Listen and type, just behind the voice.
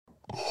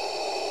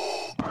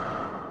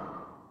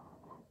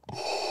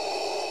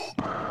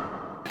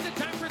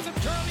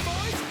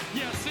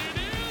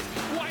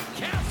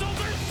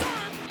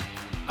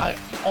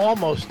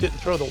almost didn't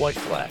throw the white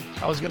flag.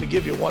 I was going to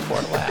give you one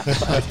more lap.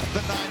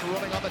 The 9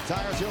 running on the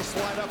tires. He'll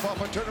slide up off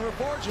of turn number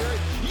 4, Jerry.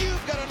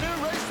 You've got a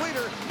new race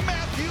leader,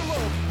 Matthew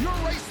Loeb, your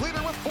race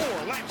leader with 4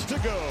 laps to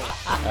go.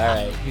 All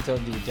right, who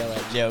told you to tell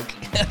that joke?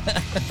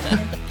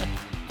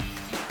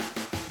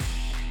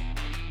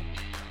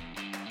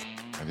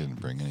 I didn't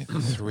bring anything.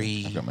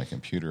 3, I've got my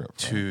computer up.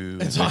 2,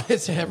 It's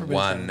everybody's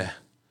 1, turn.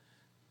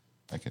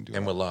 I can do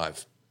and it. we're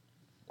live.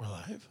 We're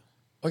live.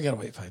 We got to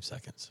wait 5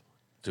 seconds.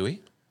 Do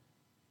we?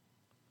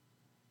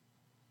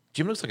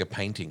 Jim looks like a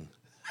painting.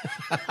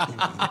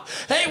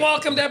 Hey,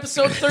 welcome to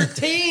episode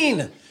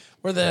 13,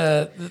 where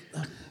the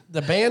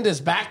band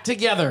is back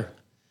together.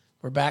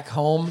 We're back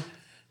home.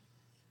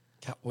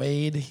 Got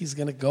Wade. He's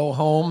going to go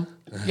home.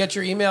 You got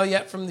your email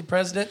yet from the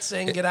president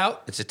saying get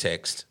out? It's a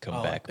text.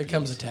 Come back. It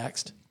comes a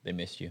text. They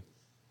missed you.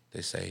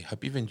 They say,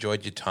 "Hope you've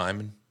enjoyed your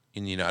time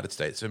in the United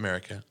States of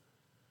America.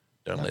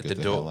 Don't Now let get the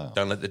the hell door. out."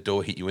 Don't let the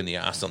door hit you in the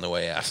ass on the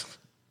way out."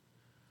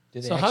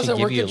 Did they So how's actually it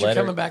give work you a that you're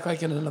letter? coming back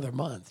like in another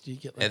month? Do you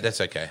get like, That's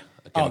okay.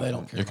 they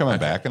don't care. You're coming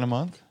back in a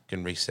month?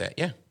 Can reset.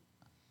 Yeah.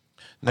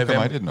 How come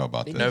I didn't know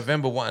about this?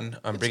 November 1.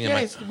 I'm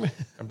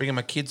bringing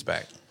my kids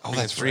back. Oh,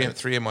 that's three. right.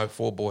 3 of my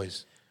 4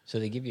 boys. So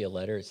they give you a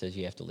letter. It says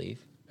you have to leave.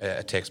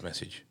 A text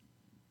message.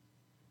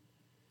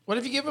 What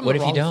if you give him What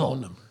the if you wrong don't?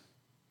 phone number?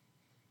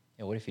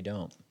 Yeah. What if you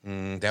don't?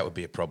 That would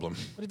be a problem.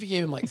 What if you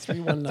gave him like They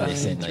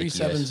send, like,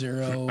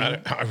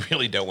 319-370? I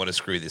really don't want to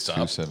screw this up.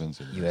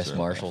 270. U.S.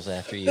 Marshals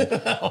after you.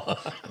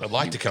 I'd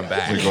like to come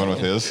back. You're going with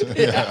his?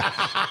 Yeah.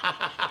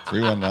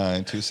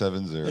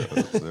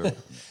 319-270.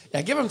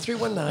 Yeah, give him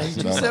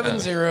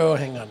 319-270.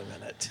 Hang on a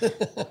minute.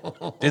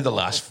 Do the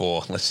last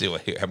 4. Let's see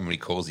how many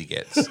calls he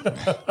gets.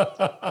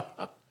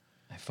 My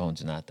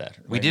phone's not that.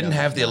 We didn't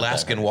have the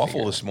Alaskan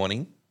waffle this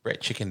morning.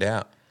 Brett chickened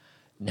out.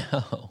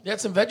 No. You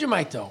had some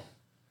Vegemite though.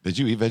 Did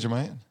you eat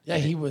Vegemite? Yeah,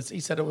 he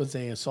said it was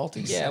a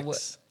salty Yeah,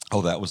 six.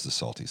 Oh, that was the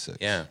salty 6.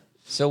 Yeah.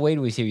 So Wade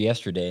was here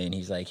yesterday, and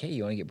he's like, "Hey,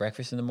 you want to get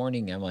breakfast in the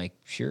morning?" I'm like,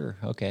 "Sure,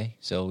 okay."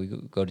 So we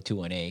go to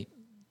 218,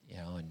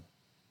 and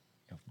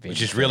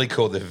Which is really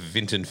called the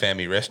Vinton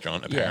Family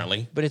Restaurant, apparently.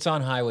 Yeah, but it's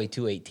on Highway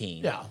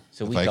 218. Yeah.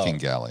 So The we call Viking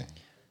it, Galley.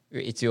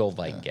 it's the old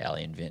Viking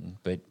Galley in Vinton,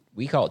 but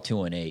we call it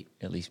 218.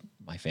 At least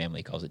my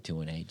family calls it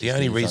 218. The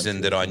only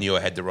reason that I knew I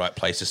had the right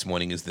place this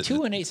morning is that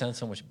 218 sounds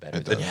so much better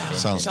It than does. Vinton.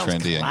 Sounds Sounds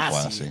trendy and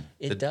classy. classy.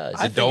 It does. the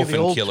think of the Dolphin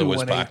old Killer was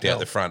 218 parked out though.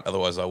 the front.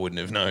 Otherwise, I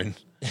wouldn't have known.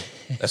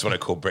 That's what I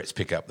call Brett's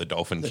pickup, the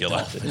Dolphin Killer.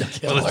 Dolphin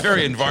Well, it's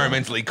very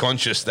environmentally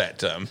conscious,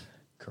 that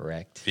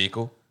Correct.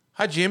 vehicle.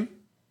 Hi, Jim.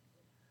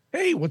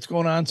 Hey, what's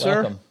going on,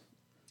 sir? Welcome.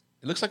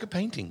 It looks like a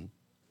painting,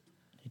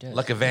 He does.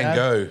 like a Van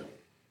Gogh.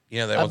 You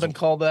know, that I've was been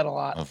called that a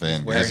lot. A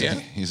Van, wearing he's, it.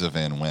 he's a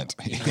Van Went.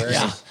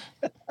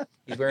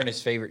 He's wearing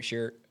his favorite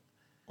shirt.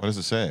 What does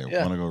it say?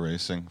 Yeah. Want to go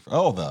racing?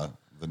 Oh, the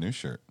new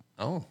shirt.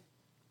 Oh,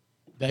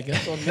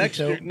 So Next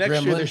year,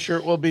 the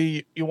shirt will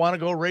be, you want to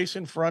go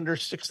racing for under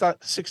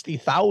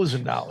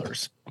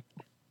 $60,000.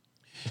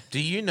 do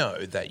you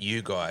know that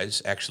you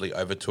guys actually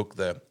overtook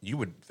you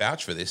would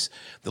vouch for this,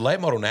 the Late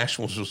Model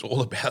Nationals was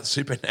all about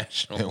Super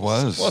Nationals. It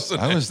was. Wasn't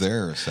I it? was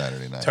there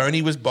Saturday night.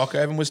 Tony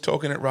Bockoven was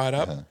talking it right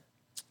up.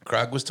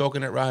 Krug was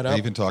talking it right I up.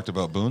 even talked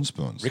about Boone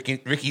Spoons.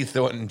 Ricky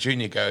Thornton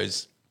Jr.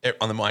 goes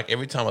on the mic,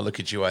 "Every time I look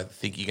at you, I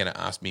think you're going to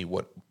ask me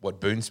what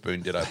Boone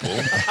Spoon did I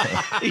pull."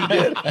 He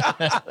did.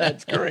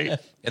 That's great.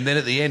 And then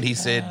at the end, he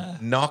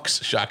said, "Knox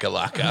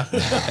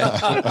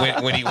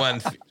Shakalaka," when he won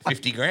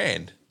 50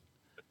 grand.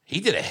 He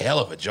did a hell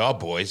of a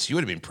job, boys. You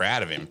would have been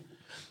proud of him.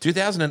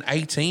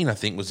 2018, I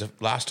think, was the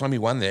last time he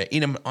won there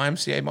in an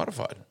IMCA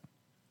modified.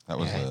 That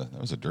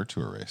was a dirt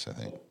tour race, I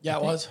think. Yeah,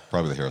 it was.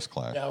 Probably the Harris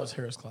Clash. Yeah, it was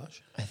Harris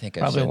Clash. I think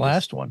I've Probably said the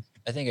last one.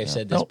 I think I've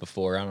said this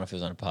before. I don't know if it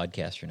was on a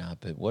podcast or not,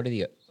 but what are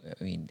the?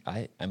 I mean,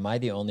 am I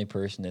the only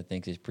person that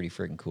thinks it's pretty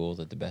freaking cool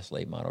that the best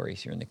late model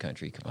racer in the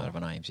country come out of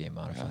an IMCA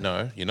modified?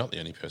 No, you're not the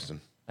only person.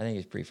 I think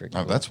it's pretty freaking Oh,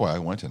 cool. that's why I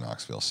went to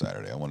Knoxville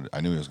Saturday.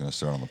 I knew he was going to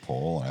start on the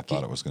pole, and I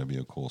thought it was going to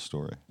be a cool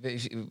story.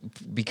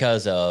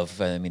 Because of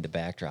the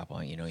backdrop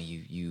on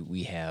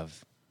we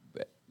have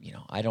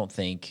I don't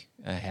think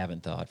I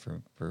haven't thought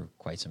for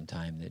quite some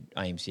time that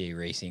IMCA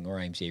racing or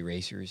IMCA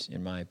racers,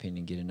 in my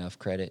opinion, get enough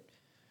credit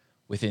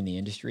within the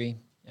industry.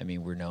 I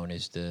mean, we're known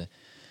as the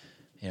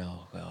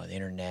the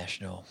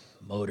International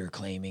Motor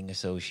Claiming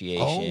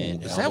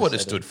Association. Is that what it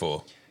stood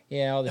for?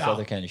 Yeah, all this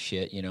other kind of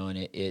shit, and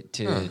it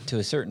to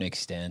a certain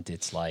extent,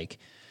 it's like,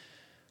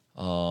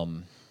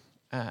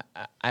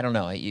 I don't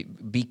know,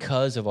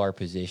 because of our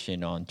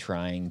position on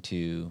trying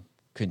to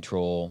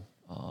control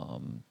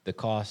the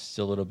costs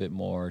a little bit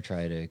more,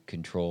 try to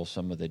control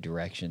some of the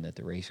direction that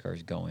the race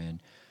cars go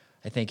in.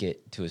 I think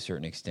to a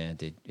certain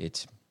extent,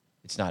 it's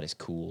not as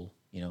cool.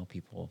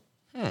 People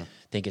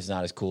think it's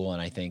not as cool,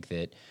 and I think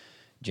that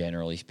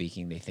generally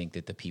speaking, they think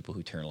that the people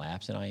who turn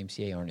laps in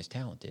IMCA aren't as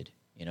talented.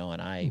 And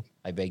I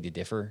beg to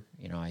differ.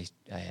 I've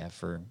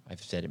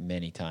said it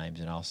many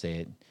times, and I'll say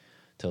it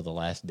till the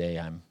last day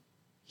I'm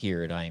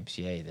here at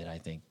IMCA, that I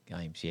think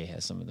IMCA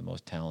has some of the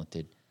most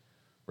talented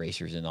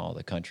racers in all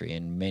the country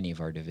in many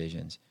of our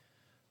divisions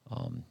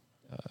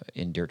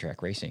in dirt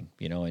track racing.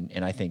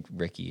 And I think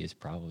Ricky is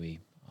probably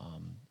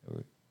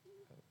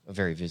a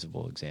very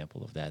visible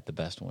example of that, the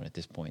best one at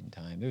this point in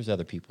time. There's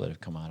other people that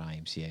have come out of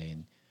IMCA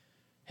and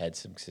had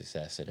some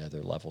success at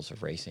other levels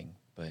of racing,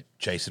 but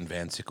Jason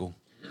Van Sickle.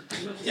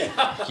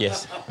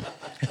 yes,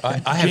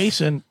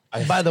 Jason,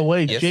 by the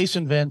way, Yes?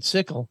 Jason Van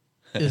Sickle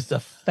is the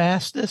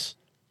fastest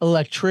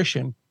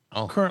electrician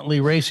Oh. currently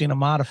racing a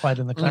modified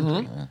in the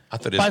country. I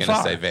thought he was By going to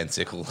far. say Van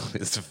Sickle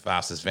is the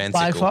fastest Van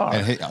By Sickle. far.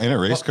 And in a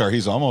race car,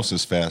 he's almost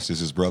as fast as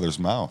his brother's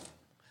mouth.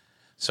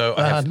 So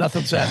I have,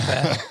 Nothing's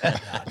that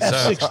fast.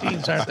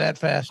 F-16s aren't that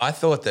fast. I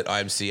thought that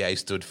IMCA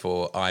stood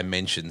for I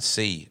Mention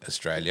C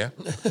Australia.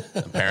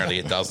 Apparently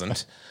it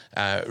doesn't.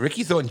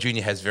 Ricky Thornton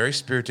Jr. has very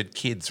spirited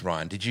kids,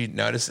 Ryan. Did you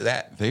notice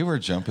that? They were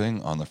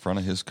jumping on the front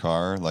of his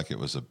car like it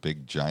was a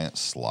big giant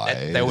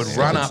slide. They would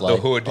run up the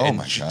hood Oh and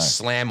my God.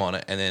 slam on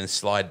it and then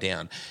slide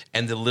down.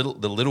 And the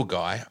little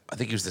guy, I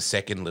think he was the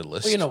second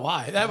littlest. Well, you know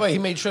why? That way he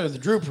made sure the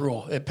droop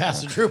rule. It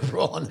passed the droop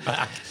rule on the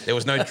back. There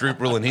was no droop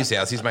rule in his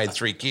house. He's made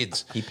 3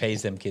 kids. he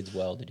pays them kids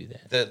well to do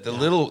that.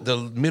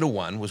 The middle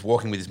one was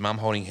walking with his mum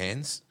holding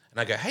hands.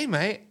 And I go, hey,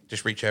 mate,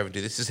 just reach over and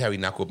do this. This is how he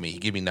knuckled me. He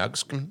gave me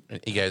nugs. And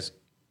he goes,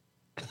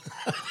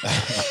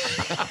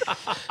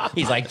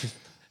 He's like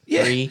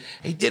yeah, 3.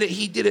 he did it.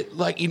 He did it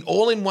like in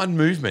one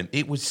movement.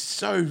 It was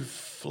so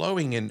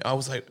flowing, and I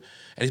was like,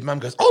 and his mum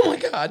goes, "Oh my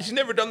God, she's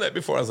never done that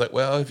before." I was like,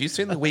 "Well, if you've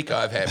seen the week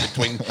I've had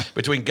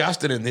between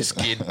Gustin and this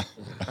kid,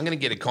 I'm going to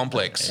get a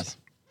complex."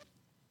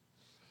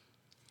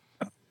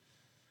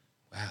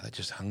 Wow, that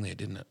just hung there,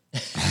 didn't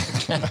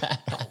it?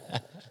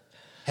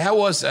 How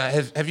was?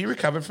 Have you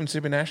recovered from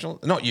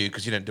Supernational? Not you,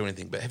 because you don't do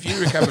anything. But have you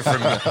recovered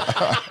from?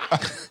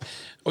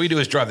 All you do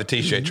is drive the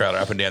t-shirt trailer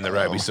up and down the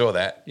road. We saw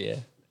that. Yeah,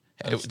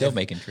 I'm still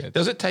making trips.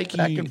 Does it take you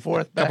Back and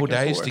forth, a couple back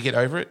and days forth. to get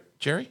over it,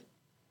 Jerry?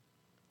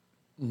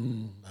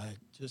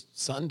 Just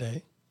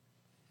Sunday.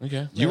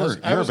 Okay. You were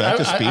back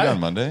to speed on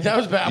Monday? I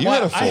was back. You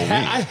had a full week.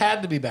 I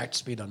had to be back to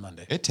speed on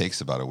Monday. It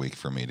takes about a week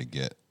for me to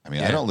get. I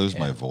mean, Yeah. I don't lose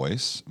my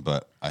voice,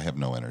 but I have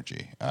no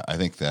energy. I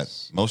think that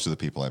most of the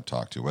people I've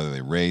talked to, whether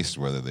they raced,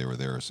 whether they were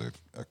there as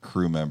a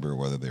crew member,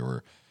 whether they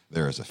were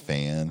there as a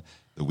fan,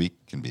 the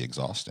week can be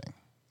exhausting.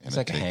 And It's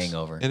like a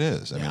hangover. It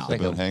is. I mean, Yeah. the Like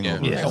boon a-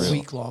 hangover Like is a real.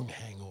 week-long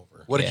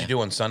hangover. What did Yeah. you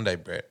do on Sunday,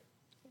 Brett?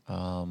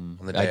 On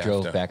the I day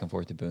drove after? back and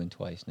forth to Boone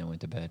twice and I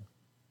went to bed.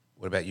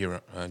 What about you,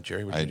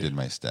 Jerry? What I you do? did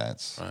my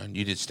stats. Ryan,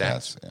 you did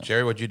stats. Stats, yeah.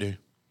 Jerry, what'd you do?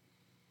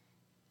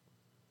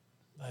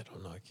 I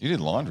don't know. You did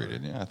laundry,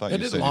 didn't you? I thought I you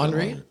did said you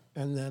laundry,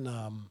 and then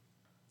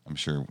I'm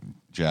sure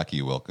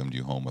Jackie welcomed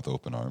you home with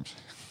open arms.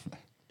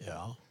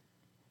 yeah.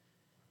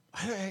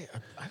 I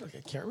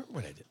can't remember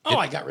what I did. Oh,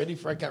 I got ready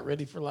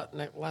for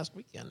last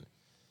weekend.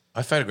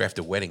 I photographed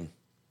a wedding.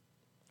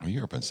 Oh,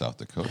 you're up in South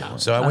Dakota.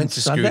 weren't So I went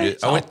to Sunday?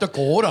 Scooters. I went South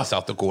Dakota.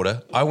 South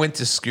Dakota. I went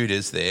to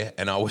Scooters there,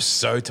 and I was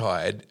so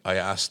tired. I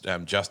asked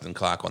Justin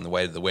Clark on the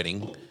way to the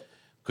wedding,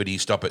 could he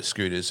stop at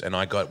Scooters? And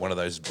I got one of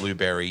those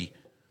blueberry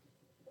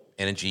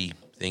energy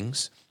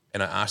things,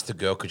 and I asked the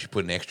girl, could you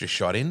put an extra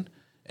shot in?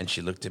 And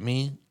she looked at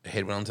me, her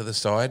head went onto the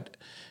side,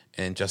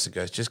 and Justin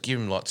goes, just give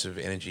him lots of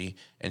energy.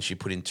 And she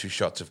put in 2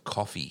 shots of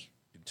coffee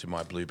into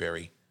my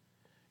blueberry.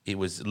 It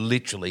was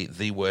literally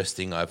the worst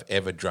thing I've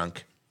ever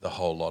drunk the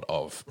whole lot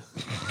of.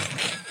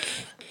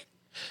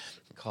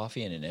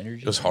 Coffee and an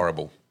energy. It was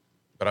horrible,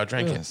 but I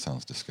drank That it.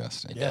 sounds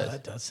disgusting. Yeah,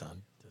 that does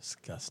sound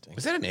disgusting.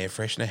 Was that an air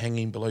freshener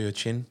hanging below your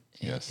chin?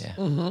 Yes. Yeah.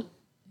 Mm-hmm.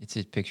 It's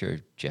a picture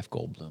of Jeff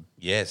Goldblum.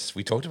 Yes,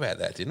 we talked about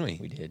that, didn't we?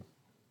 We did.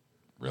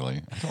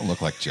 Really? I don't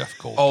look like Jeff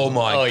Goldblum. Oh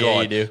my Oh, god!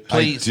 yeah, you do.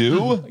 Please, I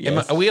do?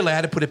 Yes. Are we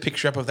allowed to put a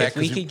picture up of that? If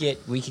we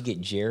 'Cause could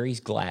get Jerry's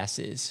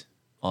glasses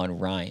on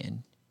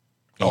Ryan.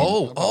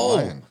 oh,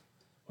 Ryan.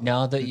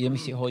 No, let me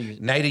see. Hold your.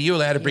 Nate, are you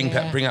allowed to bring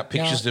Yeah. up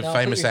pictures No, of put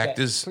famous yours back.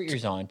 actors? Put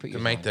yours on. Put to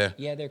yours make on. the-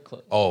 Yeah, they're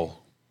close. Oh,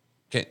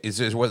 is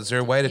there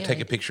a way to Yeah. take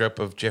a picture up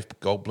of Jeff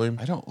Goldblum?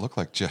 I don't look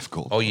like Jeff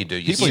Goldblum. Oh, you do.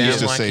 You People sound used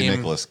to like say him.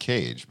 Nicolas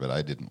Cage, but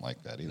I didn't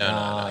like that either. No,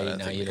 I No, don't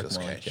no, think you look Nicolas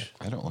more like Cage. Jeff.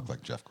 I don't look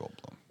like Jeff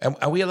Goldblum.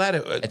 Are we allowed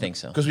to? I think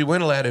so. Because we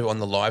weren't allowed to on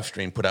the live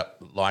stream put up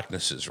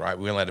likenesses, right?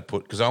 We weren't allowed to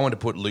put because I wanted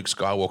to put Luke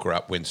Skywalker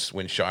up when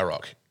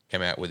Shyrock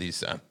came out with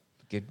his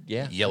Good.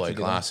 Yeah. yellow that's a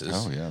good one. glasses.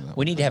 Oh, yeah. that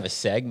We was- need to have a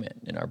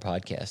segment in our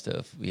podcast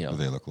of Who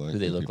they look like, Who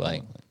they who look people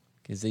like. look like.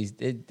 Because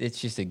it's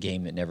just a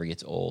game that never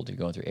gets old. You're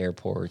going through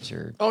airports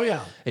or Oh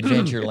yeah.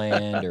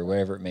 Adventureland or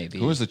wherever it may be.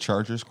 Who was the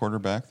Chargers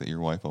quarterback that your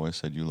wife always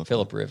said you looked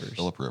Phillip like? Rivers.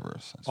 Phillip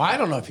Rivers. That's Well, I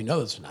don't know if you know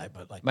this tonight,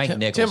 but like Mike Tim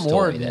Nichols told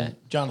Ward me and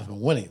that. Jonathan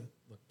Mawhinney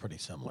look pretty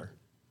similar.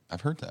 I've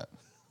heard that.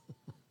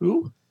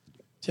 Who?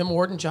 Tim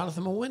Ward and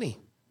Jonathan Mawhinney.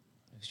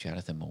 It was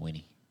Jonathan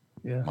Mawhinney.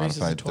 Yeah. Races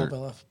Modified the 12 third-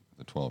 LF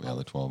The 12, yeah,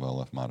 the 12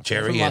 LF modified.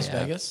 Jerry from Las and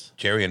Vegas.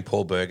 Jerry and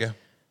Paul Berger.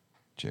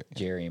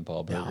 Jerry and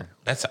Paul Berger.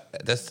 That's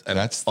That's On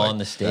like-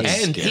 the stage.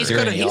 that's and he's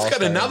During got the he's got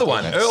All-Star another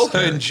one,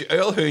 That's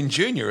Earl Hoon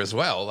Jr. as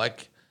well.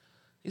 Like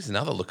he's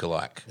another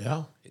lookalike.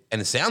 Yeah. And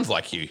it sounds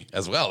like you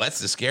as well. That's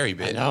the scary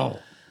bit. No.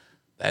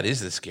 That is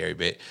the scary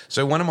bit.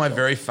 So one of my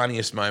very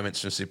funniest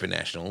moments from Super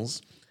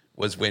Nationals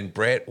was when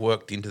Brett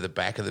walked into the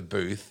back of the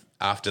booth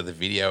after the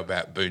video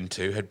about Boone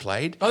 2 had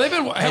played. Oh,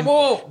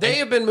 they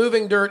have been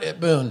moving dirt at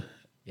Boone.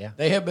 Yeah.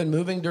 They have been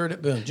moving dirt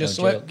at Boone. Just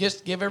No joke.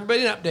 just give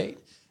everybody an update.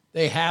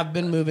 They have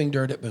been moving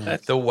dirt at Boone.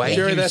 The way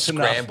Jerry, you that's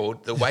enough.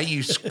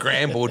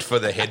 scrambled for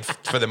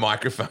the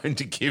microphone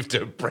to give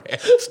to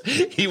Brad.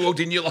 He walked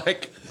in, you're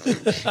like,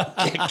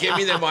 get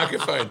me that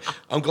microphone.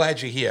 I'm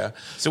glad you're here.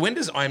 So when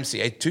does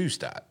IMCA 2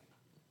 start?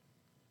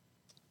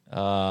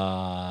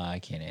 I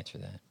can't answer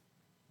that.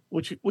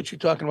 What you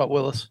talking about,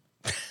 Willis?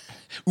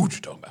 What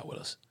you talking about,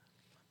 Willis?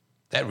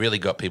 That really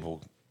got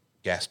people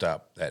gassed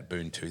up, that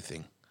Boone 2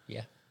 thing.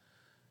 Yeah.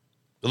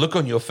 The look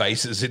on your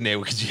faces in there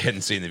because you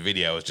hadn't seen the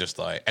video was just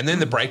like, and then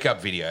the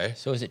breakup video.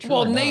 So is it true?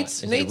 Well, or not?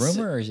 Nate's is it a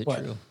rumor or is it what?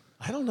 true?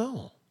 I don't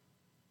know.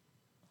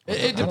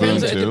 It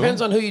depends. It too?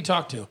 depends on who you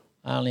talk to.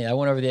 I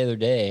went over the other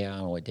day. I don't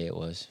know what day it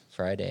was.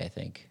 Friday, I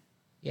think.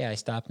 Yeah, I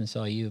stopped and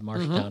saw you,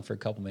 marched down for a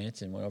couple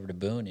minutes, and went over to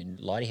Boone. And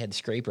Lottie had the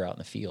scraper out in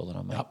the field, and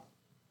I'm like, Yep.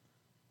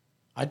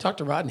 I talked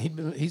to Rod,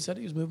 and he said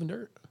he was moving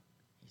dirt.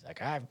 he's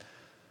like,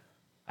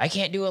 I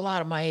can't do a lot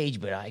at my age,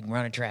 but I can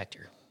run a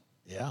tractor.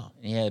 Yeah.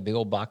 And he had a big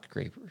old box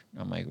scraper.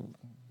 I'm like,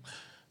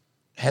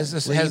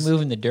 Has where are you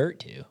moving the dirt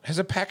to? Has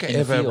a packer In the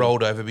ever field.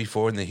 rolled over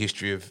before in the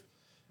history of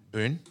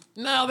Boone?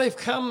 No, they've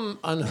come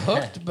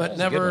unhooked, but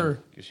never.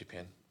 Gives you a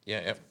pen.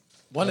 Yeah, yeah.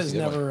 One has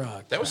never.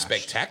 That was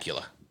crashed.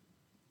 spectacular.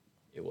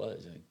 It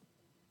was.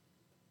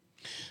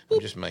 I'm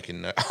just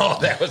making note. Oh,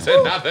 that was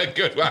another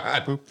good one.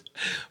 Boop.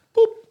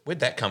 Boop. Where'd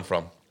that come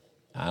from?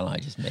 I don't know. I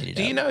just made it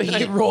Do up. you know He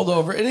he rolled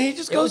over, and he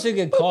just It was goes. a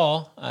good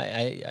call.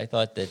 I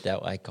thought that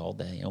I called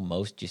that.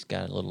 Most just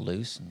got a little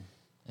loose, and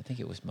I think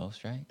it was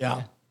most, right?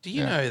 Yeah. Do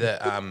you know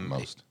that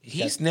Most.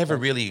 he's never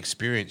really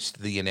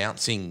experienced the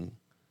announcing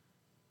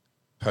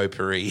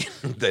potpourri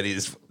that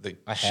is the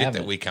I shit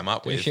haven't. that we come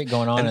up There's with? shit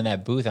going on in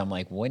that booth. I'm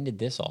like, when did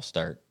this all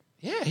start?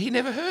 Yeah, he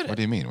never heard What it.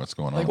 do you mean? What's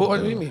going on? Like, with what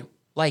the- do you mean?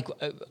 Like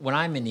when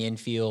I'm in the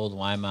infield,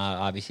 when I'm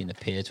obviously in the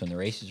pits, when the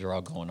races are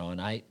all going on,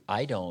 I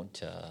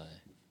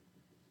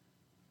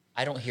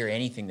don't hear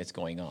anything that's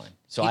going on.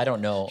 So I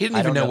don't know. He didn't I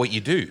even don't know what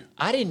you do.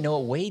 I didn't know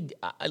Wade.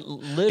 I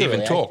literally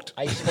Even talked.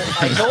 I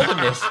told him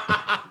this.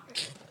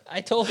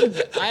 I told him.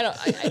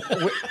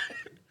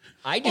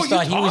 I just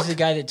thought he was the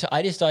guy that.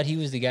 I just thought he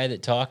was the guy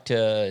that talked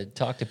to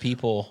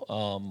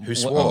people Who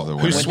swore? the Who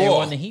one- when they swore?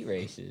 won the heat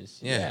races.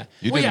 Yeah.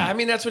 You Well, didn't- yeah, I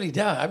mean that's what he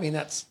does. I mean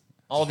that's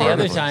All the part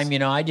other of it. time,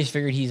 I just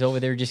figured he's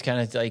over there just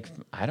kind of like,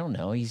 I don't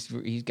know. He's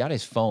got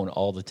his phone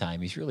all the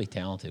time. He's really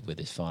talented with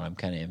his phone. I'm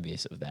kind of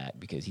envious of that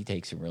because he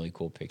takes some really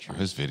cool pictures.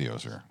 His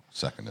videos are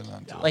second to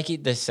none. Too. Like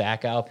the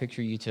sack owl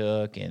picture you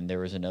took, and there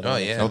was another. Oh,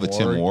 one of yeah. Oh, the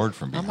Tim Ward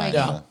from I'm behind.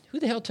 like, the- who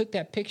the hell took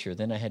that picture?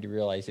 Then I had to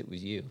realize it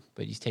was you.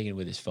 But he's taking it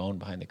with his phone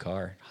behind the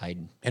car,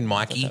 hiding. And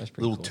Mikey, that was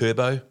pretty little cool.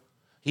 turbo,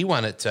 he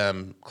won at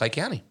Clay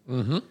County.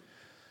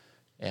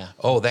 Yeah.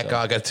 Oh, that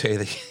guy, I got to tell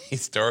you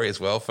his story as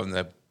well from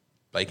the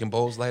bacon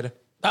balls later.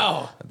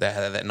 oh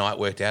That night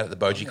worked out at the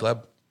Bogie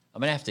Club. I'm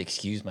gonna have to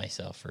excuse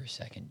myself for a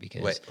second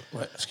because Wait,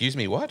 excuse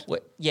me, what?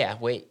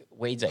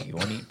 Wade's like, you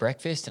want to eat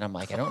breakfast? And I'm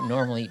like, I don't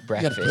normally eat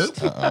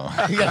breakfast. You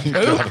got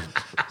poop?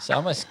 So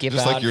I'm gonna skip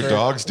Just out. like your for-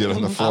 dogs did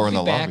on the floor I'll in be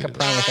the back, lobby. I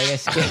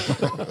promise. I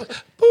gotta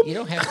skip. You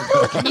don't have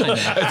to. Come on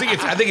now.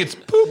 I think it's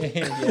poop.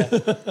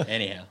 Yeah.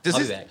 Anyhow, Does I'll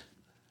be this- back.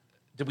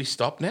 Did we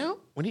stop now?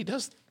 When he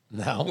does,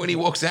 No. when he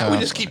walks out, we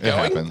just keep It going.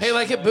 happens. Hey,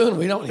 like at Boone,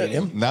 we don't need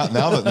him. Now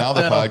the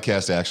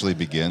podcast actually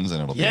begins,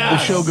 and it'll be. Yeah. The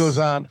show goes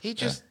on. He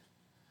just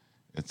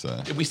It's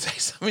did we say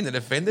something that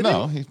offended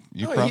no. him?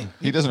 He doesn't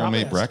probably normally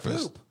eat has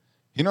breakfast. poop.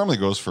 He normally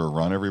goes for a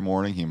run every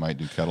morning. He might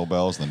do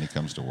kettlebells, then he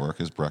comes to work.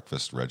 His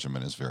breakfast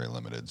regimen is very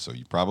limited, so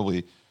you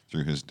probably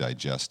threw his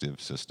digestive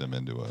system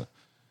into a.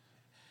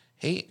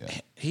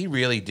 He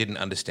really didn't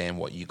understand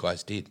what you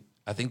guys did.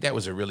 I think that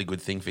was a really good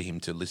thing for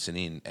him to listen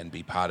in and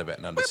be part of it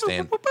and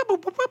understand.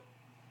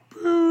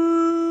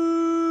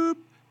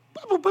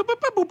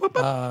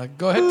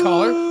 Go ahead,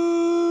 caller.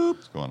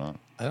 What's going on?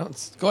 I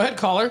don't. Go ahead,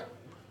 caller.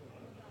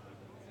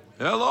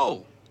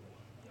 Hello.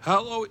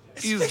 Hello,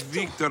 is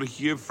Victor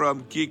here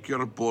from Kick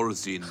Your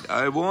Balls In.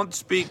 I won't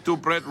speak to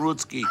Brett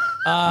Rutsky.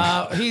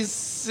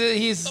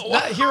 He's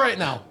not here right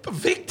now.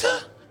 Victor?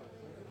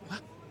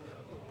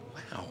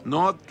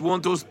 Not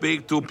want to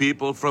speak to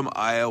people from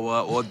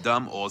Iowa or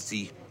dumb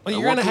Aussie. Well, I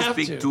you're want gonna to have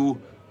speak to.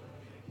 to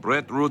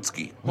Brett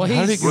Rutsky. Well,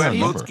 How did he's he get Brett our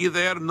number? Rutsky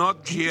there,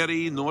 not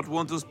Jerry, not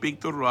want to speak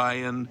to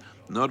Ryan,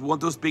 not want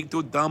to speak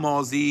to dumb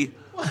Aussie.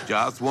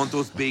 Just want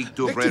to speak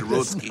to Brett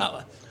Rutsky.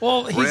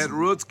 Well, he's Brett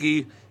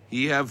Rutsky,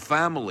 he have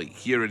family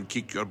here in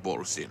Kick Your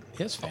Balls In.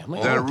 his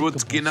family. The Oh,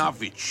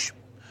 Rutskinovich.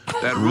 The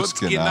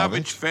Rutskinovich?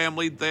 Rutskinovich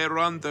family, they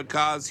run the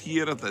cars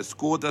here at the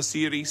Skoda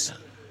series.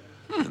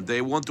 And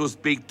they want to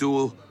speak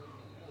to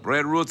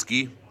Brad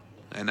Rutsky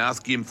and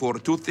ask him for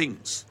two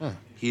things.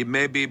 He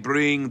maybe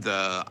bring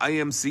the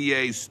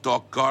IMCA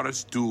stock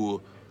cars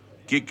to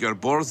Kick Your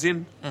Balls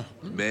In.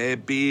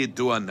 Maybe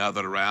do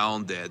another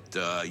round at,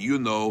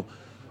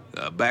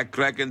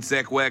 Backcrack and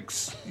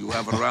Sekwex. You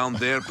have around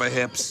there,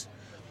 perhaps.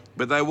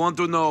 But I want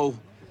to know,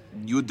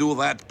 you do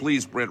that,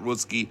 please, Brett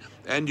Rutsky.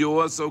 And you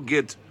also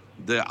get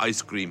the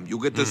ice cream. You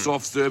get the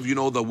soft serve, the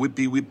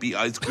whippy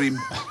ice cream.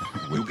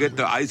 You get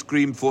the ice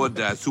cream for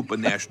the Super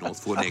Nationals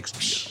for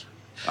next year.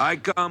 I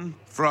come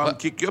from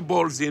Kick Your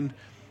Balls In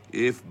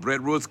if Brett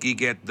Rutsky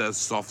get the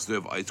soft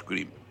serve ice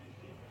cream.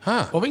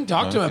 Huh. Well, we can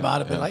talk to him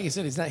about it, but yeah. like you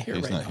said, he's not here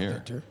He's right not now, here.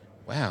 Victor.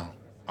 Wow.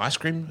 Ice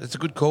cream? That's a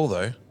good call,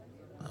 though.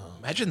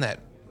 Imagine that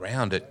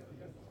round at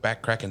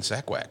Back Crack and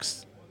Sack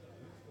Wax.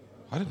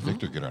 How did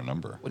Victor get our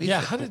number? What do you Yeah,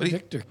 think? how did What do you-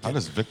 Victor How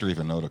does Victor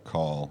even know to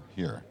call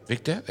here?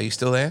 Victor, are you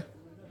still there?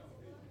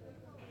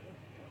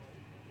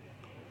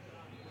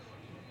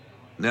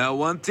 Now,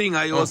 one thing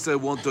I also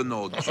want to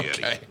know, Jerry.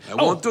 Okay. I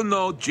want to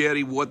know,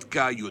 Jerry, what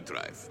car you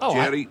drive. Oh,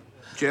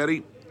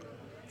 Jerry,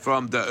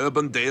 from the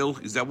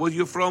Urbandale. Is that where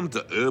you're from?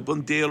 The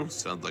Urbandale?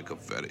 Sounds like a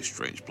very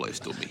strange place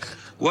to me.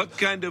 What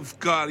kind of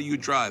car you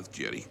drive,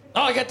 Jerry?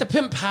 Oh, I got the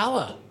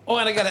Pimpala. Oh,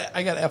 and I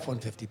got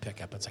F-150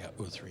 pickup. It's like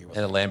a 03 with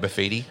And a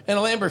Lamborghini? and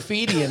a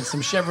Lamborghini and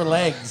some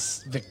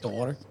Chevrolets,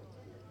 Victor.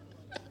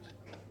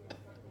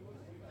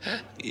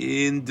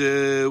 And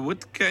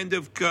what kind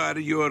of car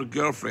your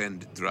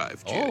girlfriend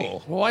drive, Jerry?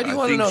 Oh. Well, why do you I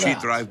want to think know she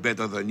that? drive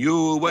better than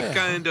you. What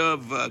kind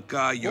of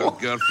car your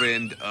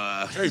girlfriend?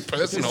 Very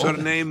personal. What's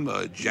her name?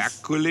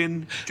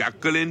 Jacqueline.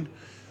 Jacqueline.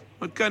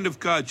 What kind of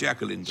car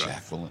Jacqueline drive?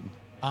 Jacqueline.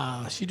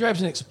 She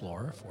drives an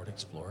Explorer, Ford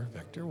Explorer,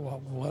 Victor.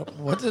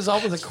 What is all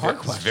with the car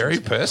It's questions? very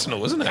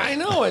personal, isn't it? I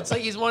know. It's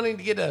like he's wanting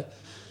to get a.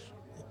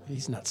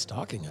 He's not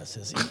stalking us,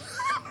 is he?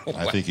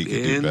 I think he could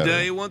do And better.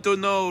 I want to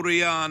know,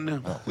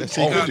 Rian, which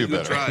he could car do you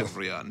better. drive,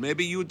 Rian?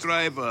 Maybe you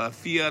drive a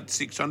Fiat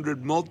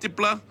 600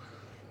 Multipla?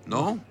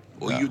 No?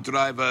 Or No. you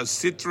drive a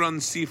Citroen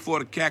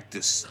C4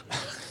 Cactus?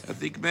 I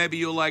think maybe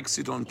you like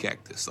Citroen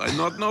Cactus. I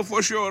not know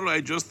for sure.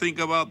 I just think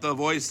about the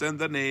voice and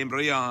the name,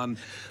 Rian.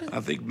 I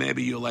think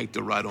maybe you like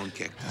to ride on I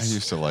Cactus.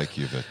 used to like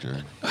you,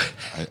 Victor.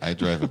 I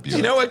drive a Buick.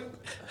 You know what?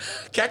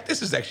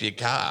 Cactus is actually a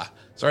car.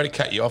 Sorry to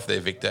cut you off there,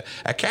 Victor.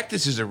 A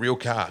cactus is a real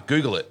car.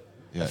 Google it.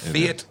 Yeah, a it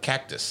Fiat is.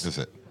 Cactus. Is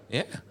it?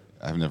 Yeah.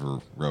 I've never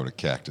rode a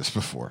cactus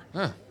before.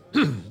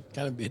 Kind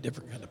of be a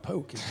different kind of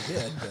poke if you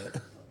did,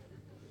 but.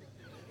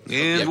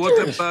 And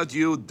what about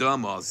you,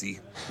 dumb Aussie?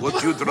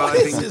 What you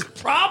driving? What is his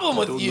problem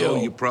with don't you?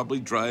 know. You probably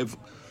drive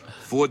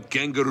Ford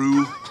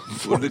Kangaroo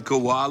or the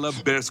Koala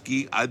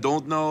Bersky. I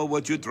don't know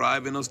what you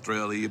drive in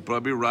Australia. You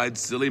probably ride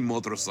silly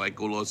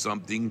motorcycle or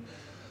something.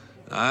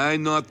 I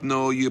not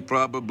know. You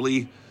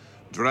probably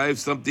drive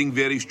something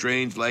very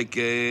strange like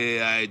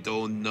I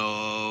don't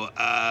know,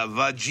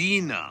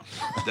 vagina.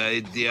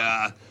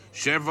 the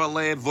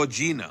Chevrolet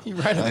Vagina. You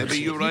ride a- Maybe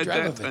you you ride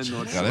drive a that. I'm Vagina.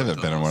 not God, sure. I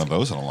haven't been in one of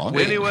those in a long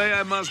time. Anyway,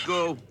 I must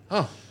go.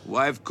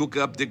 Wife, cook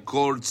up the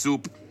cold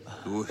soup.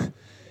 Ooh.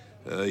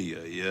 Ay,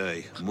 ay,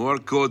 ay. More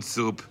cold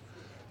soup.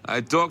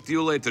 I talk to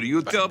you later.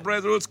 You tell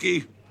Brad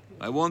Rutsky.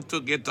 I want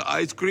to get the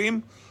ice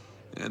cream,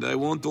 and I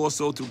want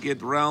also to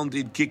get round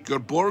and kick your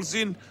balls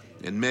in,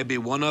 and maybe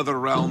one other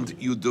round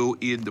you do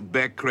in the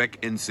back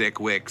crack and sack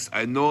wax.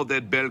 I know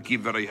that Belky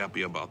very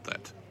happy about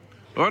that.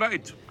 All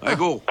right, I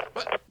go.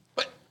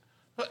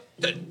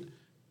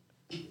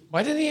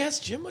 Why didn't he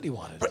ask Jim what he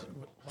wanted?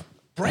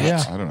 Brett,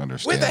 Yeah. I don't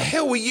understand. where the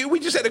hell were you? We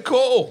just had a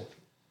call.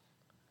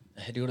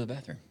 I had to go to the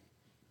bathroom.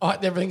 Oh,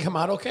 did everything come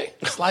out okay?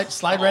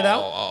 Slide right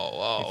out?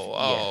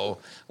 Oh.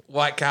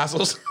 White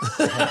Castles.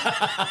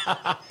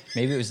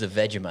 Maybe it was the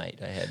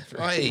Vegemite I had for.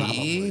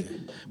 Hey,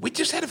 we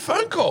just had a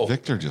phone call.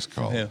 Victor just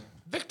called. Yeah.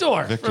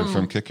 Victor, Victor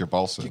from Kick Your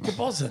Balls. Kick a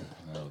Balls In.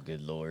 Oh,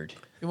 good lord.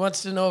 He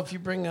wants to know if you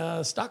bring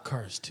stock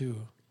cars to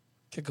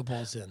Kick a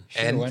Balls In.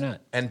 and why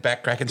not? And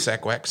back crack and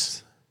sack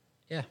wax.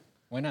 Yeah,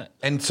 why not?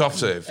 And soft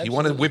serve. You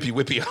wanted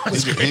whippy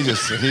ice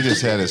cream. He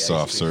just had his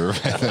soft serve.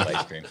 I love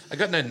ice cream. I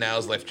got no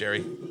nails left,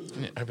 Jerry.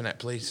 Open that,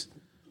 please.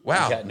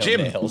 Wow, got no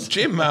Jim. nails.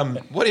 Jim,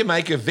 what do you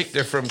make of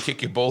Victor from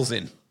Kick Your Balls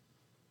In?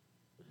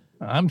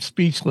 I'm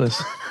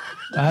speechless.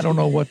 I don't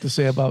know what to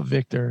say about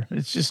Victor.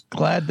 It's just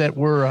glad that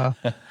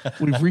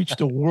we've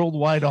reached a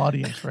worldwide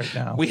audience right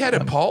now. We had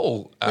a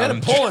poll. We had a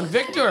poll, and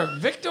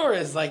Victor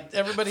is like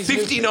everybody's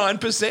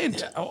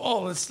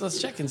 59%.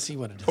 Let's check and see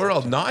what it is. Poor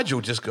old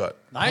Nigel just got.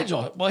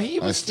 Nigel. Well, he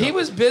still-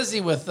 was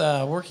busy with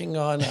working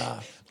on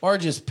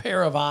Marge's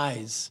pair of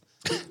eyes.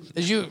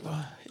 As you,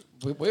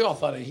 we all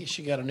thought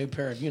she got a new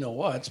pair of you know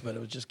what's, but it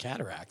was just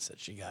cataracts that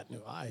she got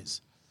new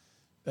eyes.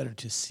 Better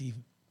to see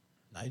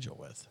Nigel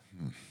with.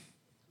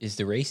 Is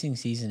the racing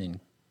season in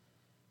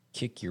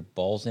Kick Your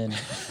Balls In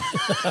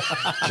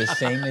the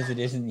same as it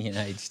is in the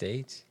United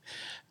States?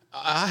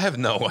 I have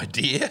no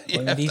idea. I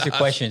mean, these are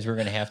questions we're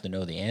going to have to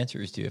know the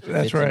answers to. If it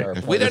That's fits in right. our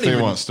If, We don't if they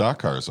even- want stock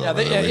cars over Yeah,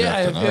 there, we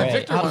have to know. if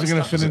Victor How's it wants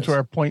going to stock fit into cars.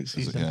 our point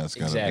season? Yeah, it's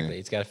gotta Exactly. be.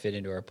 It's got to fit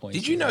into our points.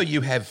 Did you know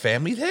you have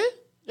family there?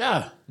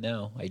 Yeah,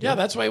 No, I didn't. yeah,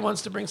 that's why he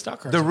wants to bring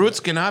stock cars. The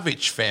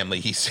Rutskinavich family,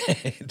 he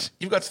said.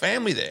 You've got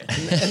family there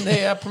and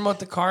they promote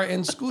the car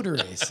and scooter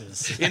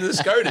races. in the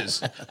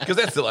Scooters. Because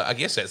I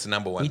guess that's the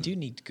number one. We do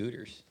need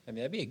scooters. I mean,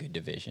 that'd be a good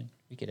division.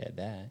 We could add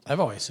that.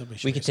 I've always said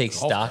We could take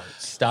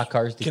stock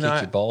cars to kick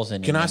your balls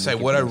in. Can and I then say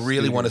we what could I do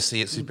really want to scooters.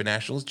 see at Super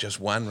Nationals? Just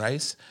one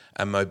race,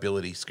 a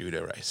mobility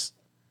scooter race.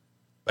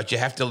 But you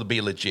have to be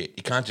legit.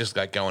 You can't just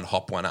go and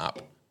hop one up.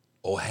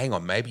 Or hang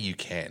on, maybe you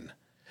can.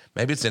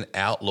 Maybe it's an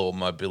outlaw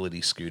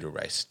mobility scooter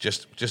race.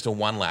 Just a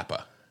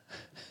one-lapper.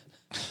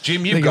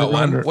 Jim, you've They got go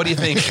one. under. What do you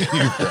think?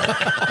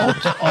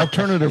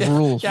 Alternative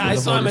rules. Yeah, for I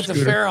the saw him motor at the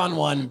scooter. fair on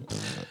one.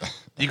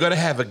 You got to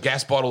have a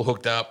gas bottle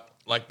hooked up,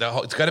 Like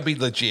it's got to be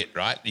legit,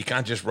 right? You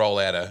can't just roll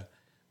out a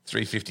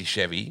 350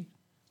 Chevy.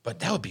 But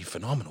that would be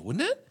phenomenal,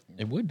 wouldn't it?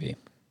 It would be.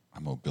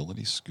 A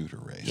mobility scooter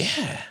race.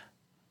 Yeah.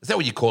 Is that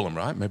what you call them,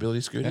 right?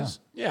 Mobility scooters?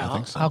 Yeah. I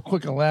think so. How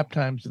quick a lap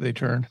times do they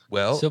turn?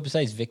 Well, So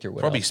besides Victor,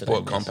 what probably else did I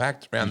sport miss?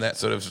 compact around that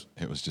sort of.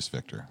 It was just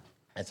Victor.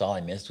 That's all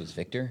I missed was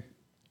Victor.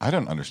 I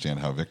don't understand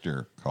how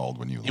Victor called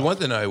when you left. You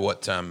wanted to know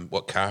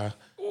what car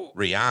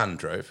Rian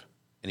drove,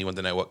 and you wanted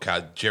to know what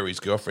car Jerry's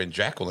girlfriend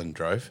Jacqueline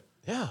drove,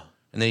 Yeah.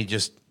 and then he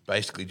just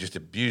basically just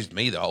abused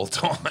me the whole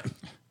time.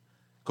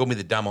 Called me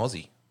the dumb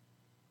Aussie.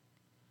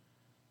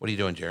 What are you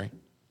doing, Jerry?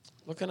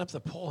 Looking up the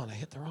poll and I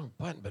hit the wrong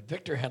button, but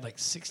Victor had like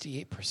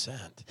 68%.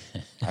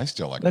 I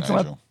still like That's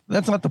Nigel.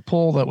 not the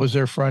poll that was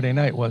there Friday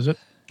night, was it?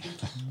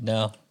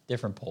 No,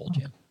 different poll,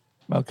 Jim.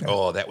 Okay.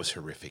 Oh, that was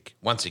horrific.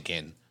 Once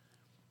again,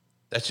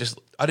 that's just,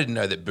 I didn't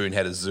know that Boone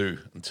had a zoo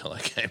until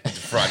I came to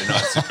Friday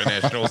Night Super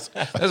Nationals.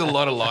 There's a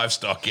lot of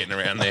livestock getting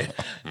around there.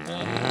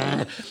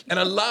 And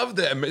I love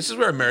that. This is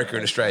where America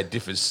and Australia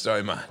differs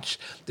so much.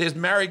 There's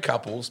married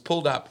couples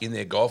pulled up in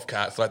their golf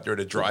carts like they're at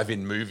a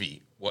drive-in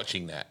movie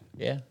watching that.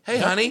 Yeah. Hey,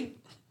 honey,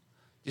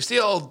 you see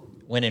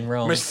old When in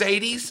Rome.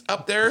 Mercedes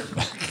up there?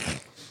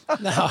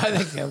 No, I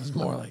think that was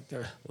more like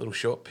their. Little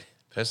short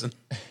person.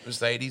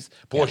 Mercedes.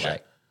 Porsche.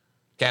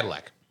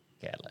 Cadillac.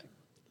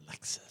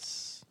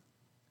 Lexus.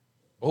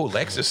 Oh,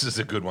 Lexus is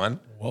a good one.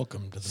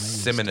 Welcome to the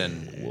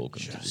Simonin.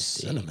 Welcome to the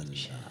Cinnamon.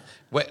 stage.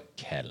 What,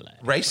 Cadillac.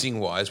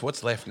 racing-wise,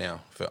 what's left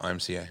now for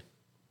IMCA?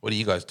 What are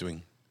you guys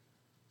doing?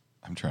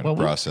 I'm trying Well, to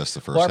we- process the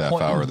Well, first our half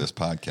point- hour of this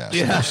podcast.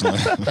 Yeah. Personally.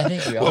 I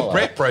think we all Well, are.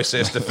 Brett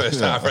processed the first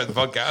half of the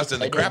podcast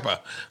and the crapper.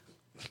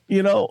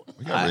 You know,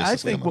 got I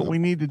races think coming what up. we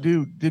need to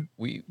do did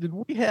We-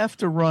 we have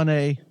to run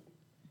a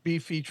B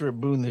feature at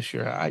Boone this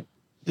year?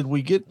 Did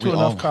we get to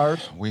enough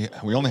cars? We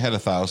only had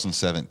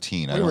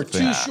 1,017. I We don't were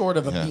think. too short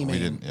of a Yeah, B we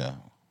main. didn't. Yeah,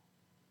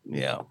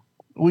 Yeah,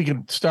 we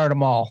could start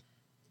them all.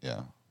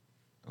 yeah.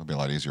 It'll be a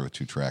lot easier with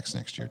 2 tracks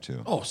next year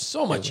too. Oh,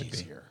 so much would be.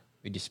 easier.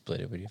 We just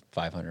split it. We did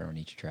 500 on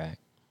each track.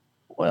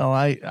 Well,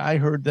 I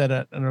heard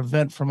that an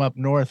event from up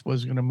north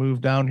was going to move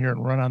down here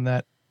and run on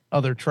that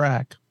other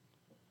track.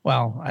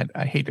 Well,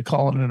 I hate to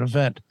call it an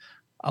event.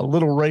 A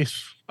little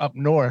race up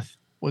north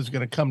was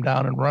going to come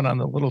down and run on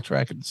the little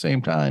track at the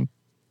same time.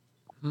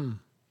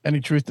 Any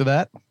truth to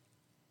that?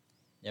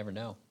 Never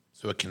know.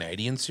 So a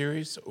Canadian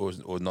series or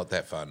not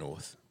that far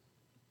north?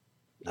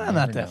 Not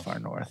never that know. far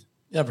north.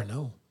 Never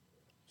know.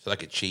 So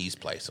like a cheese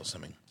place or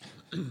something.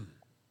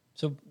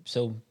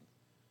 So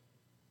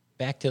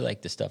back to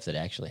like the stuff that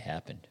actually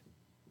happened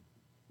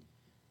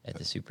at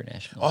the Super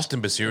National.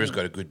 Austin Basira's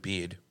got a good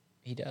beard.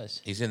 He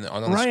does. He's on the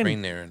Ryan-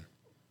 screen there. And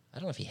I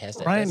don't know if he has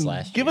that. Ryan, That's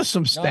last give year. us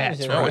some No, it was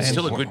stats, there. oh, it's Ryan.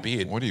 still a good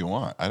beard. What do you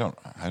want? I'd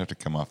have to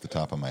come off the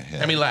top of my head.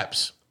 How many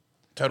laps?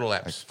 Total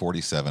Like laps.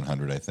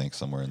 4,700, I think,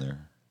 somewhere in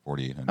there.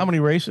 4,800. How many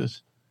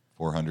races?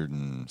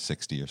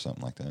 460 or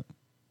something like that.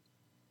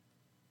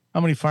 How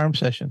many farm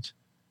sessions?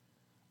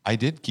 I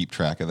did keep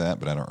track of that,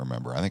 but I don't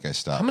remember. I think I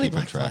stopped How many keeping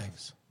black track.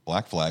 flags?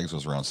 Black flags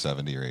was around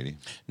 70 or 80.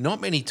 Not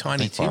many I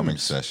tiny think farming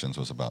Tims. sessions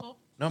was about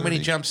Not many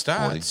 30, jump 40.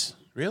 starts.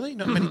 Really?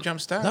 Not many jump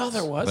starts? No,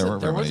 there wasn't.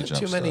 weren't There very many wasn't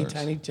too jump many starts.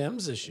 Tiny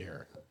Tims this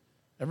year.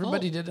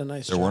 Everybody did a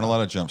nice There job. weren't a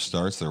lot of jump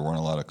starts. There weren't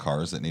a lot of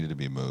cars that needed to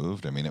be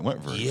moved. I mean, it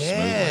went very smoothly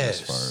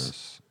as far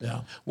as.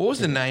 Yeah. What was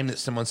the name that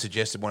someone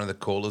suggested one of the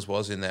callers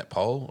was in that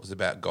poll? It was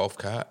about golf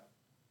cart.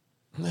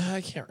 Nah,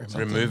 I can't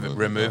remember.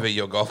 Remove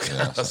your golf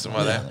cart or something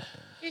like that.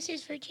 This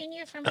is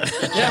Virginia from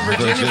Virginia. Yeah,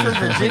 Virginia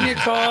from Virginia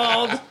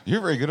called.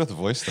 You're very good at the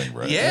voice thing,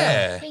 Brett.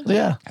 Yeah. Thank you.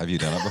 Yeah. Have you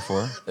done it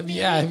before?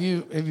 Yeah, have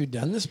you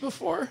done this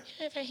before?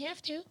 If I have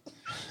to.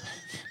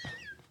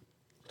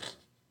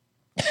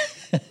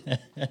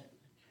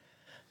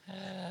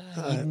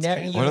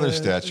 What other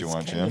stats you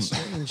want, Jim?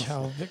 Strange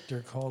how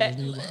Victor called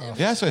you off.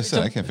 Yeah, that's what I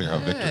said. I can't figure out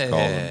how Victor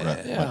called when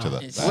Brett went to the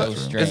It's so bathroom.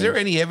 strange. Is there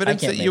any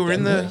evidence I can't that you make were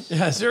in that the voice.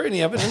 Yeah, is there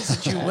any evidence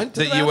that you went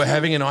to that you were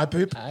having an eye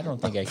poop? I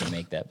don't think I can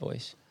make that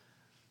voice.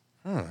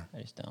 I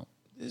just don't.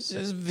 This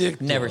is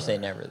Victor. Never say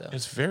never, though.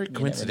 It's very never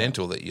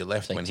coincidental that you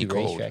left It's like when two he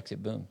called. racetracks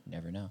at Boone.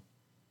 Never know.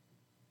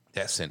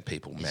 That sent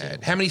people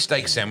mad. How many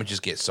steak sandwiches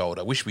get sold?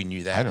 I wish we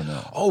knew that. I don't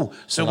know. Oh,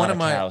 so A one lot of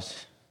my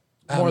cows.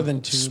 More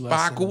than two. less than a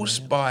Sparkles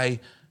million. by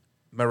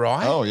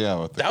Mariah. Oh, yeah.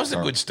 With the that was a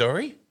car. good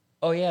story.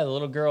 Oh yeah, the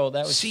little girl.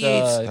 That was She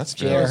eats- That's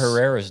J.R. good.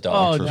 Herrera's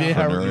daughter. Oh, J.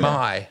 Entrepreneur.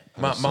 Howard.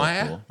 That's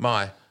so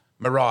cool.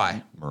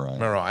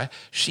 Mariah.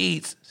 She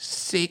eats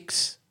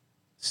 6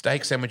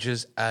 steak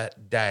sandwiches a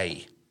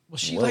day. Well,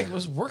 she like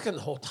was working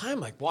the whole time,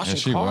 like Yeah, washing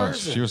she cars.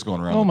 was. and- She was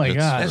going around. Oh the my pits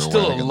God. with That's her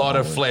still a wagon lot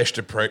of all flesh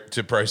to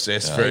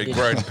process for a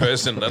grown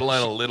person, let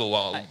alone a little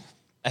old.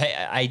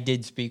 I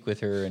did speak with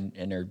her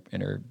and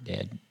her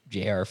dad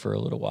J.R. for a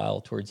little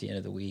while towards the end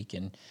of the week,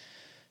 and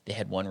they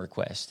had one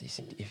request. They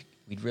said, if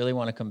we'd really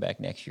want to come back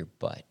next year,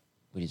 but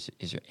is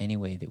there any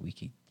way that we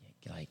could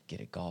like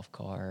get a golf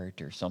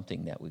cart or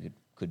something that we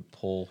could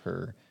pull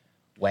her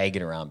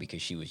wagon around,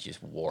 because she was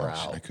just wore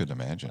out. I couldn't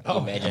imagine. Can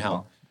you imagine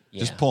how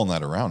Just pulling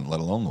that around, let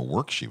alone the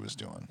work she was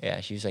doing.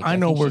 Yeah, she was like, I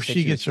know think where said she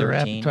was gets her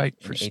 13 appetite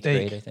in for 8th steak.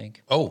 grade, I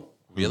think. Oh,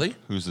 really?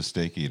 Who's the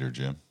steak eater,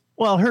 Jim?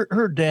 Well,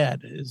 her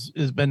dad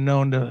has been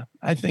known to.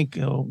 I think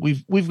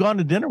we've gone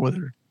to dinner with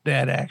her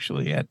dad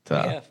actually at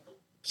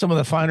some of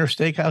the finer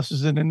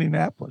steakhouses in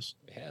Indianapolis.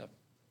 Yeah,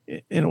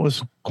 And it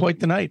was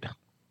quite the night.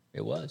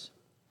 it was.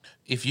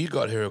 If you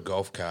got her a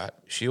golf cart,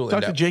 she'll Talked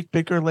end to up. Jake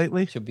Bicker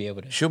lately. She'll be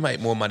able to. She'll make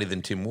more money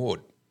than Tim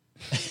Ward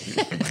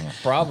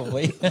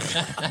Probably.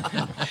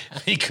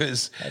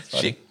 because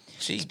funny.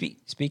 she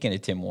Speaking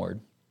of Tim Ward,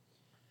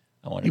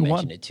 I want to You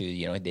mention won. it too.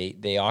 You know,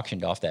 they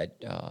auctioned off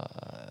that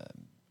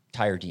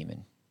Tire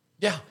Demon.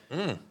 Yeah.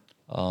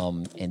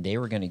 And they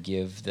were going to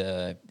give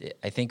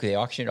I think they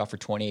auctioned it off for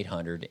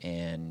 $2,800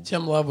 and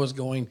Tim Love was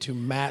going to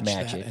match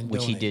that it, and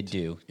which he donate. did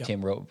do. Yep.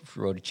 Tim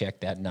wrote a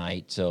check that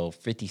night, so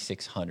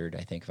 $5,600,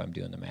 I think, if I'm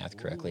doing the math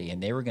correctly.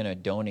 And they were going to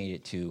donate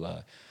it to.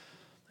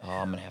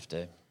 I'm going to have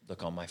to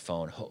look on my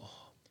phone.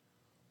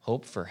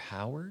 Hope for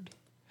Howard.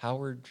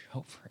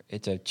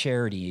 It's a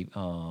charity.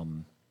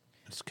 I'm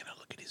just gonna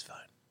look at his phone.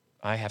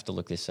 I have to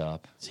look this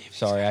up.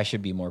 Sorry, I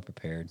should be more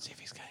prepared. See if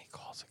he's got any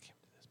calls that came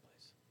to this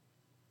place.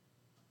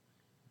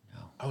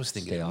 I was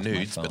thinking Stay of off my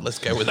nudes, but phone.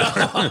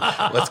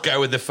 let's go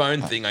with the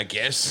phone thing, I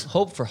guess.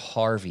 Hope for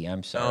Harvey.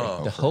 I'm sorry.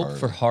 Oh. The Hope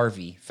for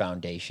Harvey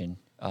Foundation.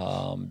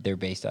 They're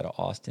based out of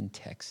Austin,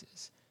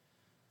 Texas.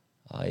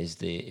 Is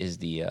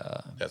the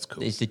That's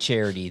cool. Is the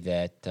charity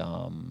that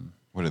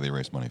What do they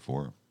raise money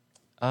for?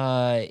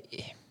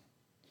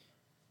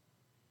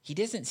 he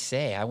doesn't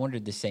say. I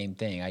wondered the same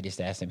thing. I just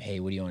asked him, "Hey,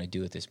 what do you want to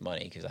do with this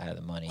money?" Because I have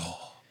the money.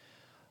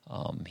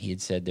 He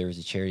had said there was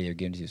a charity they're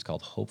giving to. It's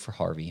called Hope for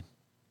Harvey,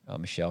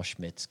 Michelle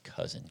Schmidt's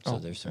cousin. So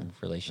there's some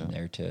relation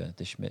there to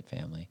the Schmidt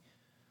family.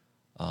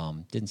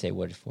 Didn't say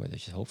what it's for.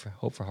 There's just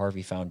Hope for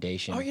Harvey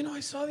Foundation. Oh, you know, I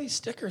saw these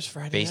stickers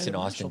Friday based night in at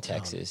Austin, Marshalltown.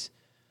 Texas.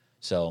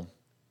 So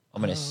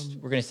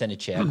we're gonna send a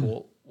check.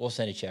 We'll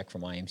send a check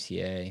from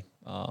IMCA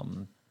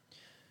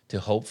to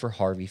Hope for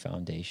Harvey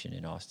Foundation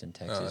in Austin,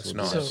 Texas. that's We'll do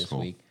nice. that this Cool.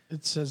 week.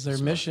 It says their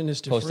mission is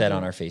to Post that further-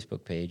 on our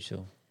Facebook page.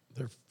 So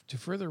to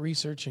further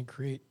research and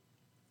create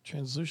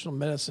translational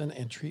medicine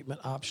and treatment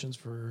options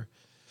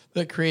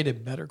that create a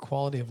better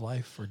quality of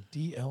life for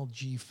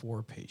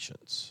DLG4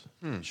 patients.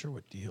 Not sure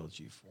what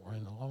DLG4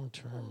 in the long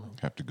term.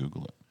 Have to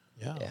Google it.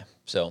 yeah.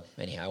 So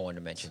anyhow, I wanted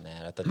to mention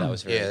that. I thought that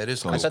was very. Yeah, that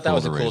is I cool. thought that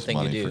was a cool raise thing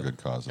to money do. for good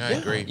causes. I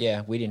agree.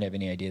 Yeah, we didn't have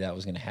any idea that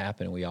was going to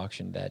happen, and we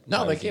auctioned that. No,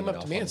 they Tire came Demon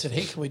up to off me on and said, the-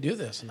 "Hey, can we do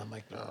this?" And I'm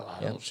like, "No,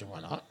 I don't see why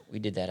not." We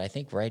did that. I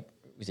think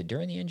was it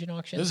during the engine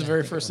auction? This is the I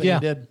very think it first was. thing we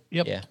did.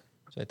 Yep. Yeah.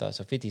 So I thought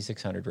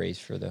 $5,600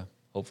 raised for the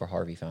Hope for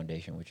Harvey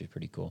Foundation, which is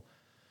pretty cool.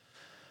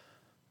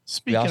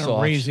 Speaking also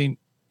of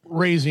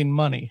raising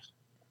money,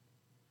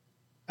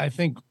 I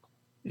think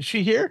is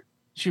she here?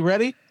 She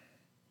ready?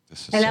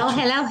 This is Hello, such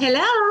a- hello,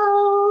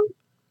 hello.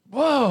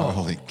 Whoa!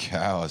 Holy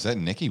cow! Is that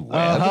Nikki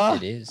Webb? Uh-huh.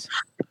 It is.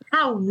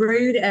 How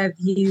rude of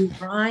you,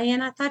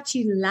 Brian. I thought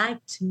you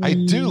liked me. I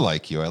do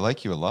like you. I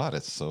like you a lot.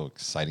 It's so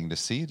exciting to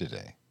see you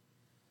today.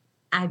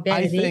 I bet I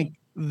it is. think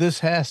this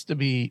has to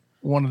be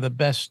one of the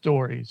best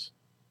stories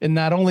in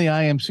not only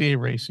IMCA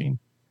racing,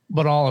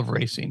 but all of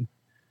racing.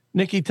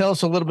 Nikki, tell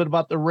us a little bit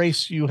about the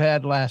race you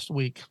had last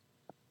week.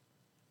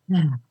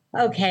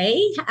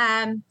 Okay.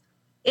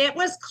 It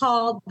was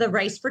called the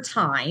Race for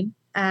Time.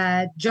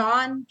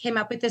 John came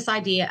up with this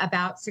idea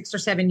about 6 or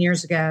 7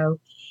 years ago.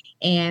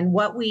 And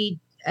what we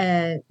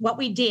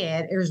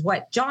did, or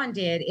what John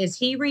did, is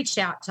he reached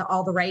out to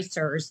all the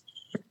racers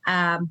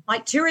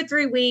like 2 or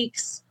 3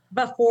 weeks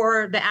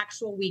before the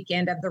actual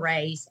weekend of the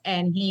race.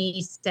 And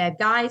he said,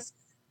 guys,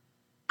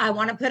 I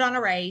want to put on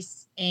a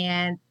race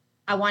and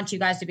I want you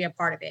guys to be a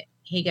part of it.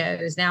 He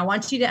goes, now I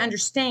want you to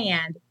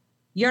understand,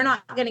 you're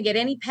not going to get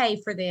any pay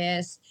for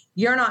this.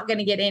 You're not going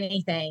to get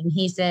anything.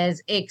 He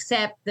says,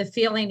 except the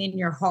feeling in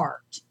your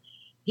heart.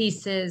 He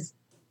says,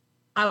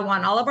 I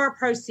want all of our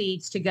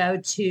proceeds to go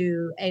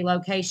to a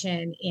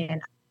location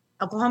in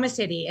Oklahoma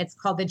City. It's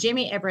called the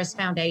Jimmy Everest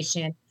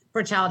Foundation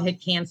for Childhood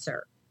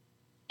Cancer.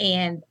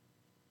 And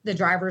the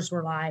drivers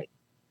were like,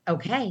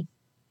 okay.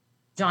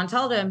 John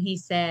told him, he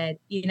said,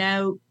 you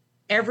know,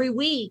 every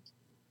week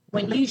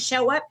when you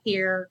show up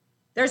here,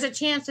 there's a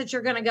chance that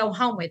you're going to go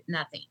home with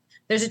nothing.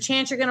 There's a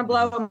chance you're going to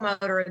blow a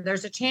motor.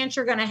 There's a chance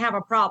you're going to have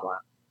a problem,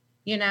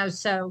 you know,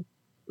 so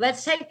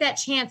let's take that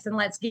chance and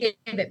let's give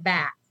it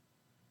back.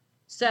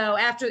 So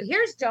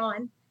here's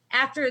John,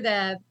 after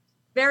the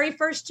very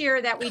first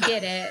year that we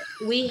did it,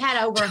 we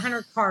had over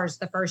 100 cars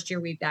the first year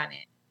we've done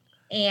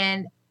it.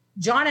 And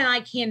John and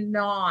I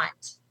cannot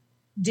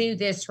do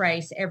this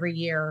race every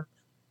year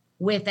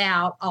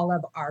without all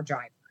of our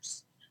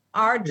drivers.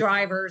 Our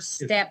drivers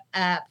step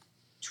up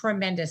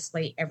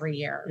tremendously every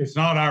year. It's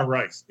not our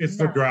race. It's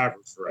the No. driver's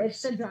It's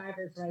race. the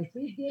driver's race.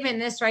 We've given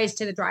this race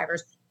to the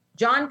drivers.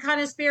 John kind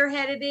of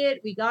spearheaded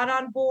it. We got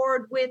on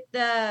board with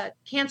the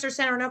Cancer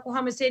Center in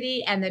Oklahoma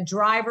City, and the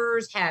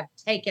drivers have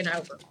taken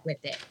over with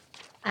it.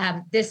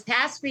 This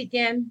past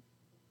weekend,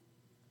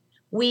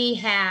 we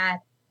had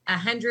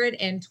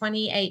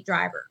 128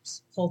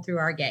 drivers pull through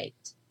our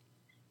gate.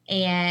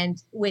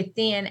 And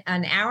within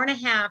an hour and a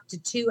half to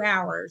 2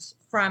 hours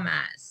from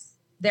us,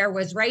 there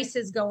was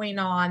races going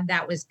on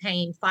that was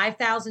paying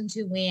 $5,000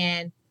 to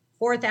win,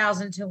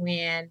 $4,000 to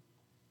win.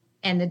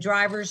 And the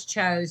drivers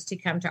chose to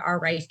come to our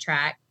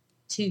racetrack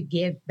to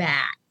give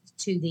back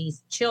to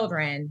these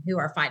children who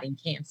are fighting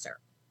cancer.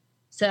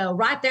 So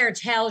right there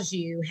tells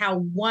you how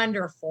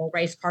wonderful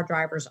race car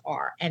drivers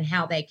are and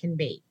how they can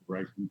be.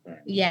 Racing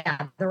family.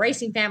 Yeah, the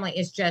racing family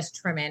is just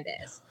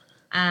tremendous.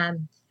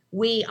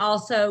 We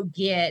also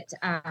get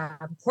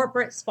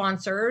corporate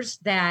sponsors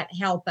that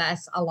help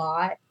us a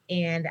lot.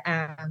 And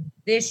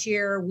this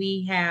year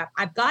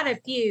I've got a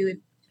few.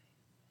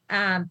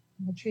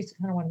 Teresa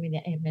kind of wanted me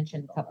to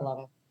mention a couple of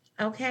them.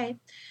 Okay.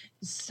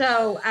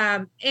 So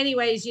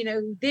anyways,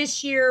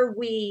 this year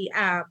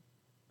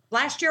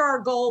last year our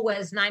goal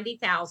was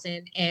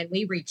 90,000 and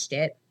we reached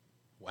it.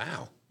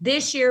 Wow.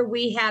 This year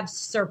we have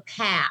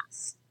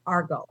surpassed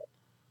our goal.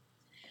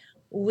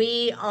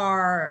 We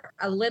are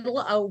a little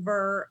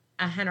over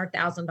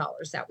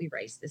 $100,000 that we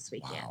raised this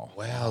weekend. Wow.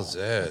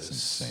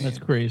 Wowzers. That's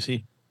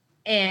crazy.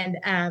 And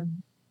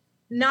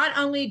not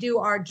only do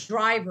our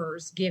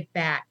drivers give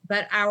back,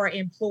 but our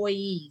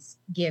employees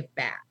give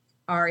back.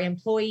 Our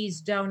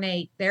employees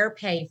donate their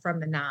pay from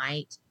the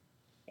night.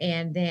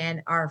 And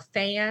then our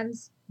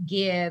fans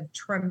give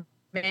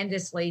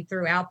tremendously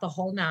throughout the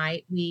whole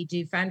night. We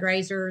do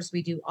fundraisers.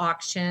 We do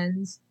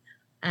auctions.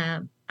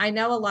 I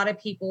know a lot of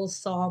people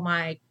saw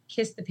my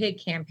Kiss the Pig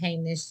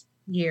campaign this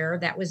year.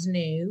 That was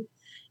new.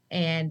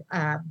 And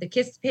the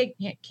Kiss the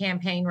Pig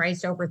campaign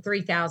raised over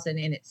 $3,000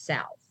 in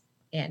itself.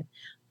 And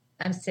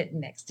I'm sitting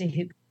next to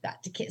who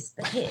got to kiss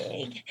the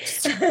pig.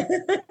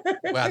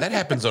 Wow, that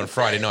happens on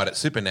Friday night at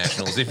Super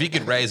Nationals. If you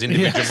could raise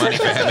individual money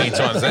for how many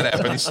times that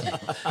happens,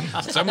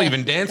 some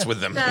even dance with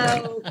them.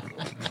 So,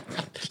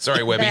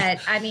 sorry, Webby. but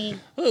I mean,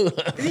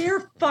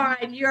 you're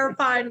fine. You're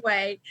fine,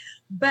 Wade.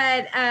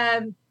 But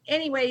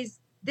anyways,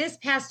 this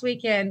past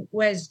weekend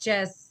was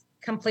just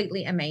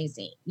completely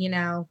amazing.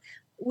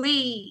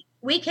 We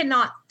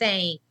cannot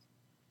thank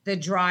the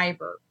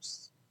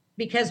drivers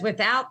because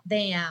without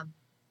them,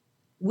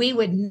 we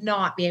would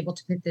not be able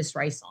to put this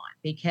race on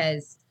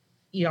because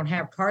you don't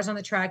have cars on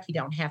the track, you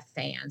don't have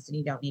fans, and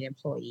you don't need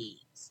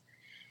employees.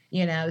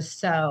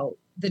 So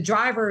the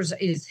drivers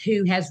is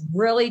who has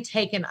really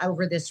taken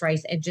over this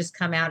race and just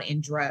come out in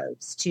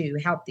droves to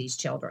help these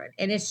children.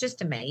 And it's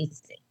just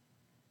amazing.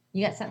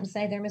 You got something to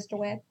say there, Mr.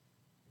 Webb?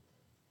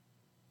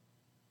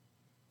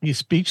 He's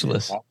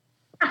speechless.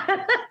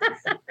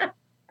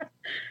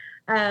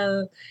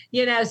 So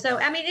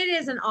I mean, it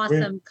is an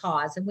awesome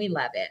cause, and we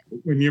love it.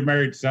 When you're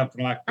married to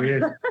something like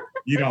this,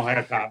 you don't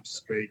have time to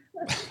speak.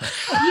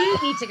 You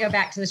need to go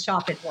back to the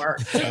shop and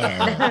work.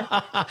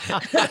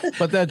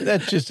 But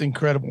that's just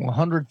incredible.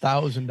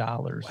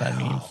 $100,000. I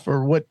mean,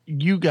 for what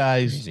you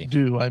guys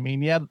do. I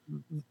mean, yeah,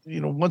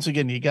 once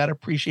again, you got to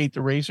appreciate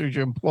the racers,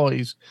 your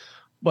employees,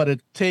 but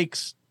it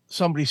takes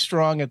somebody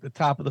strong at the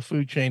top of the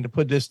food chain to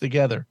put this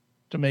together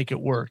to make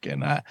it work.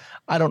 And I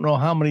don't know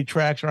how many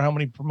tracks or how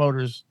many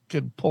promoters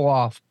could pull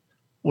off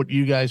what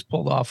you guys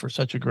pulled off for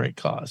such a great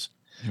cause.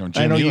 Jim,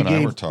 I know you and I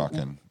gave were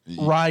talking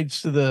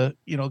rides to the,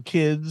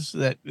 kids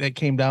that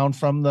came down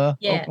from the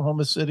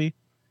Oklahoma City.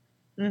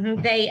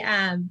 Mm-hmm. They,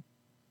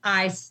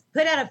 I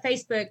put out a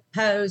Facebook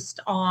post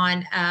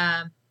on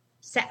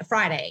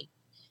Friday,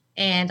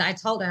 and I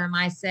told them,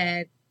 I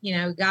said,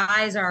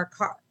 guys,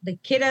 the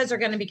kiddos are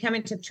going to be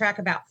coming to the track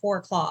about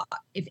 4:00.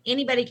 If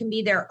anybody can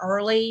be there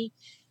early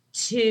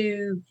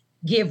to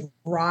give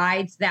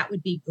rides, that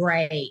would be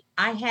great.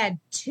 I had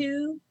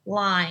 2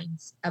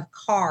 lines of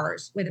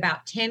cars with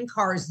about 10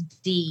 cars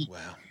deep. Wow.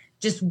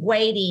 Just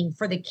waiting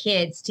for the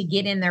kids to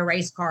get in their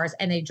race cars,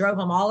 and they drove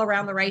them all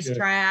around the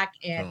racetrack.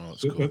 And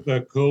cool.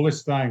 The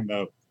coolest thing,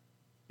 though,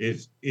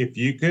 is if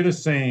you could have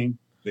seen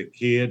the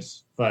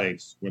kids'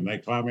 face when they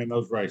climb in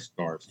those race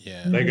cars.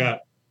 Yeah. They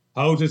got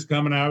hoses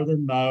coming out of their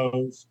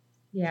nose.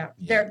 yeah,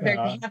 they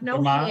have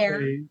no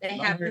hair. They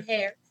have the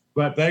hair.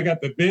 But they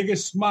got the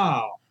biggest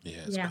smile Yeah,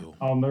 it's Yeah. cool.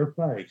 on their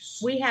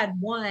face. We had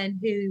one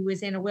who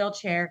was in a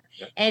wheelchair,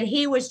 and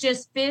he was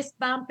just fist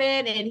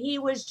bumping, and he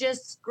was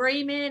just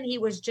screaming. He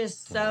was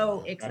just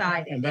so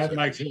excited. And that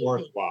makes it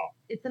worthwhile.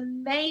 It's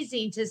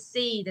amazing to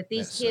see that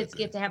these That's so kids good.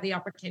 get to have the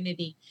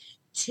opportunity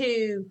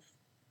to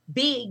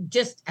be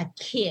just a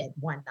kid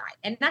one night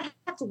and not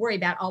have to worry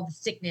about all the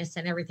sickness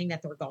and everything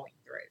that they're going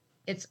through.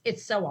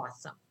 It's so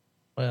awesome.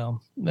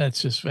 Well,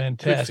 that's just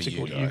fantastic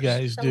you what you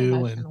guys. guys So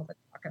do. And emotional to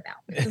talk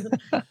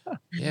about.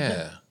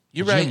 Yeah.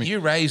 You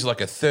raised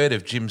like a third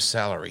of Jim's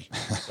salary.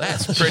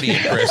 That's pretty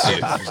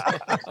impressive.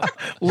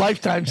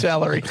 lifetime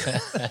salary.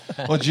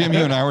 Well, Jim, you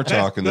and I were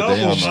talking the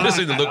day on Should have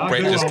seen the look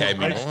Brett just gave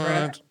me.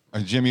 Racetrack.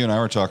 What? Jim, you and I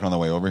were talking on the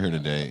way over here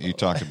today. You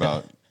talked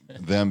about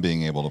them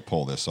being able to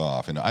pull this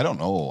off. And I don't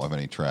know of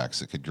any tracks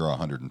that could draw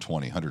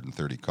 120,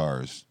 130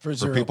 cars For for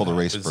zero people to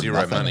race For for zero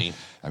nothing. money.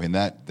 I mean,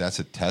 that's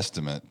a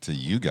testament to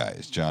you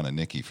guys, John and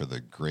Nikki, for the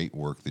great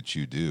work that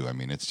you do. I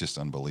mean, it's just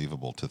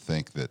unbelievable to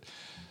think that,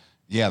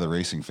 yeah, the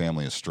racing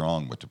family is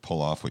strong, but to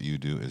pull off what you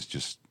do is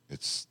just,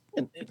 it's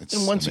And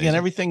once amazing. again,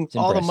 everything, It's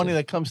all the impressive. money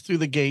that comes through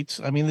the gates.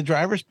 I mean, the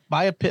drivers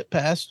buy a pit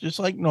pass just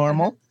like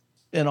normal,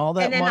 and all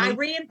that And then money. I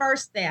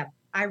reimburse them.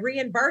 I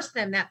reimburse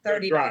them that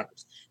 $30. Right.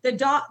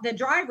 The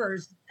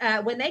drivers,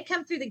 when they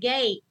come through the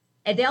gate,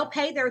 and they'll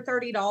pay their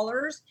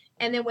 $30.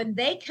 And then when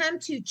they come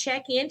to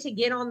check in to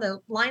get on the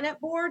lineup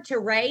board to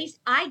race,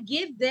 I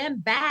give them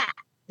back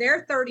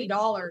their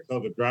 $30. So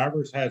the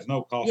drivers has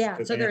no cost. Yeah,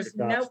 to so them there's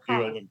besides no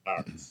fuel cost. and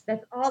tires.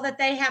 That's all that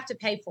they have to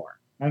pay for.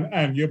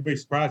 And you'll be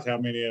surprised how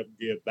many of them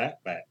give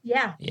that back.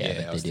 Yeah.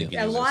 Yeah, I was they do. thinking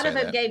A you were lot gonna of say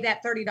them that. gave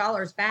that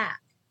 $30 back.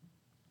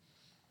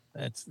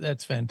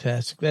 That's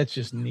fantastic. That's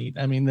just neat.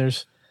 I mean,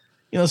 there's,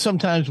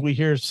 sometimes we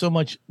hear so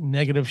much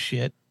negative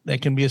shit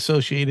that can be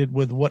associated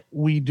with what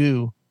we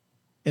do.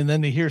 And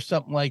then to hear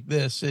something like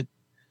this, it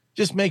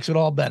just makes it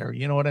all better.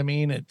 You know what I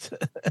mean? It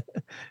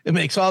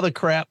makes all the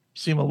crap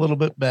seem a little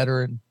bit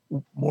better and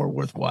more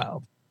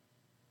worthwhile.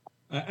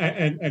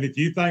 And if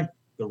you think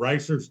the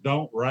racers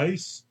don't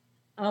race,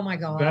 Oh my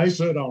gosh.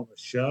 they put on a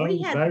show. We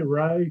had- They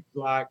race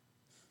like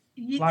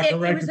It a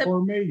was record for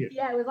a million.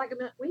 Yeah, it was like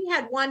we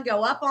had one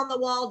go up on the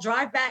wall,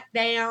 drive back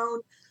down.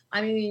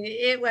 I mean,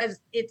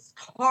 it's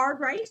hard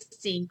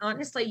racing.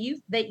 Honestly,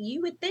 you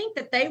would think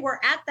that they were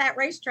at that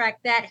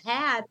racetrack that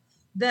had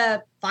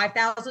the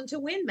 5,000 to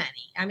win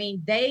money. I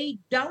mean, they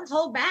don't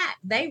hold back.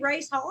 They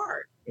race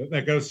hard.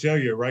 That goes to show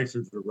you a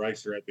racer's a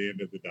racer at the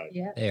end of the day.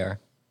 Yeah. They are.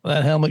 Well,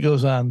 that helmet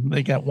goes on.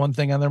 They got one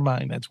thing on their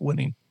mind. That's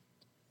winning.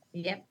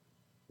 Yep.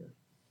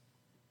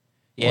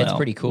 Yeah, it's Well,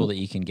 pretty cool that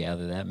you can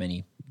gather that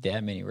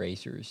many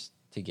racers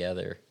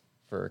together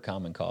for a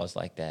common cause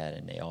like that,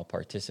 and they all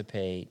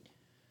participate.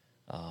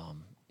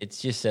 It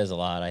just says a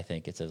lot. I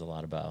think it says a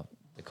lot about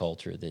the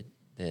culture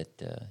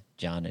that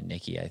John and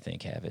Nikki, I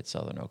think, have at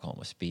Southern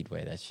Oklahoma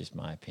Speedway. That's just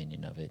my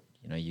opinion of it.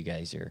 You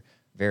guys are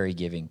very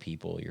giving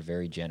people. You're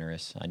very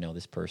generous. I know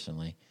this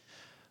personally.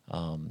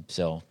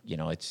 So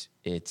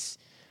it's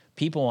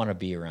people want to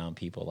be around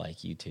people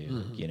like you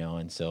too.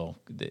 And so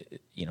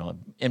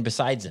and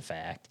besides the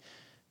fact,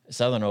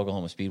 Southern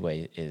Oklahoma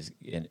Speedway is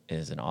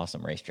an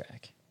awesome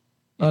racetrack.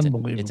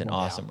 Unbelievable. It's an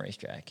awesome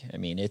racetrack. I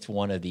mean, it's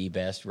one of the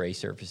best race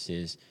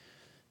surfaces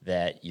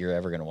that you're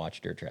ever going to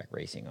watch dirt track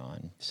racing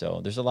on. So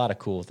there's a lot of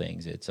cool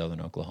things at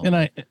Southern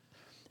Oklahoma.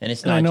 And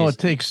it's I not know just,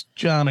 it takes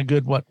John a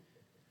good,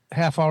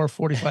 half hour,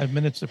 45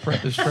 minutes to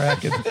prep this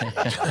track. And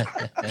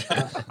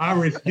I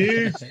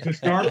refuse to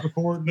start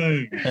before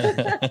noon. He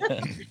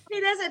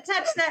doesn't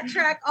touch that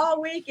track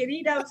all week, and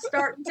he don't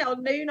start until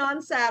noon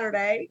on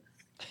Saturday.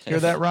 hear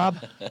that, Rob?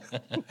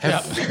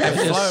 Have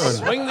Flo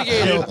Swing the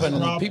gate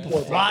open.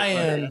 People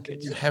flying.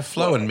 have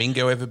Flo and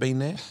Mingo ever been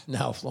there?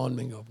 No, Flo and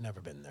Mingo have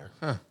never been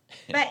there.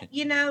 But,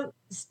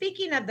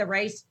 speaking of the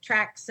race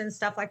tracks and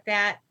stuff like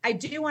that, I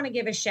do want to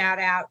give a shout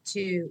out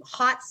to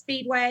Hot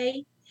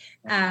Speedway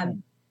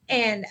and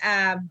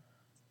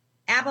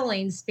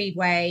Abilene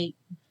Speedway.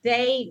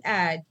 They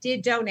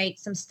did donate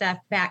some stuff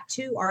back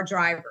to our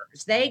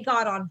drivers. They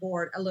got on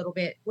board a little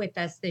bit with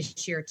us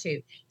this year,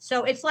 too.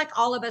 So it's like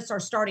all of us are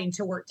starting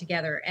to work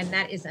together, and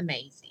that is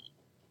amazing.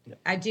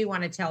 I do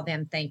want to tell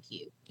them thank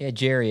you. Yeah,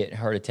 Jerry at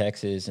Heart of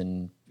Texas,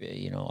 and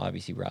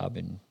obviously Rob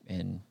and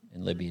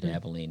Libby at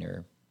Abilene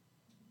are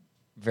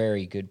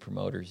very good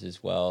promoters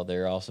as well.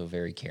 They're also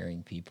very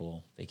caring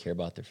people. They care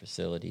about their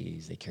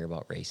facilities. They care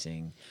about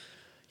racing.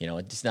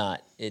 It's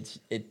not.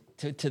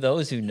 To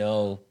those who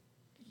know,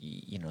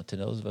 to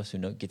those of us who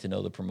get to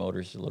know the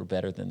promoters a little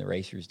better than the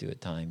racers do at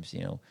times.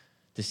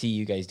 To see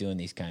you guys doing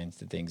these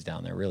kinds of things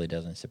down there really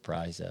doesn't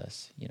surprise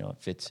us. It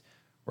fits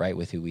right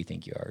with who we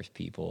think you are as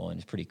people, and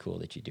it's pretty cool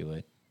that you do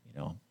it.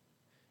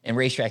 And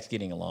racetracks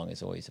getting along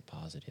is always a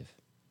positive,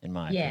 in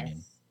my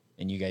opinion.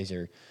 And you guys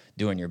are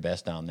doing your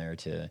best down there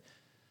to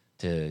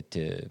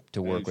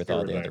work with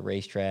all the other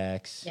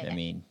racetracks. Yeah. I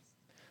mean,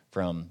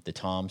 from the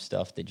Tom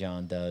stuff that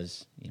John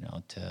does,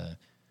 to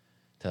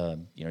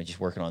just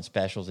working on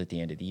specials at the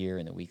end of the year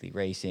and the weekly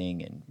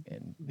racing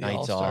and The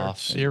nights All-Star off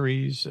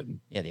series and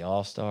the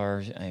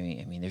All-Stars. I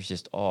mean, there's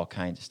just all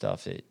kinds of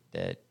stuff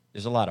that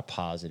there's a lot of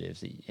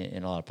positives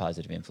and a lot of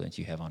positive influence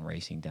you have on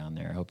racing down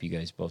there. I hope you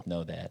guys both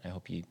know that. I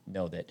hope you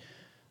know that.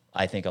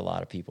 I think a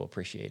lot of people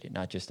appreciate it,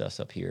 not just us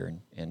up here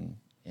in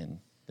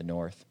the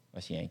North,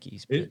 us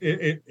Yankees. But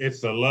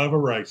It's the love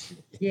of racing.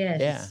 Yes.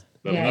 yeah,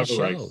 The Yeah. love it of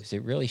racing. shows.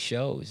 It really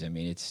shows. I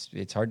mean,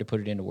 it's hard to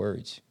put it into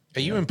words. Are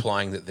you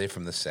implying that they're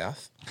from the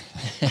South?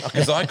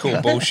 Because I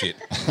call bullshit.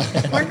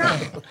 We're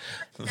not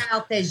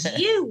South as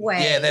you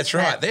way. Yeah, that's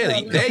right. They're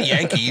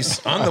Yankees.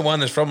 I'm the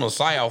one that's from the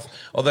South.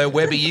 Although,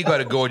 Webby, you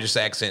got a gorgeous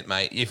accent,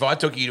 mate. If I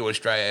took you to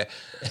Australia,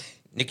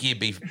 Nikki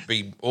would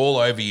be all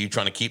over you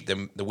trying to keep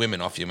the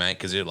women off you, mate,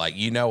 because they're like,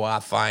 I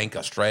think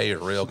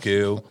Australia's real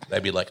cool.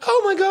 They'd be like,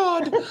 oh, my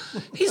God,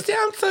 he's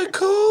down so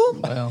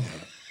cool. well,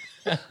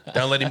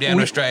 Don't let him down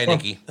to Australia,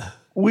 Nikki.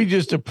 we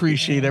just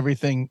appreciate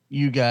everything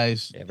you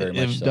guys very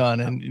much have so. done,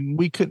 and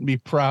we couldn't be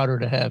prouder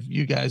to have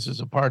you guys as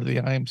a part of the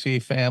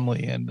IMCA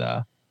family. And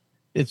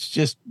it's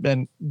just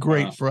been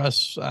great for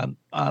us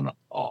on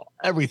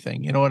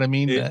everything. You know what I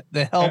mean?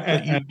 The help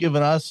that you've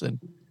given us and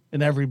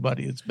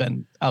everybody, it's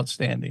been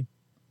outstanding.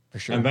 For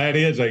sure. And that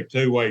is a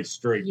two-way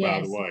street, by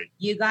Yes. the way.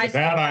 You guys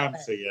Without help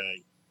us.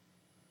 IMCA,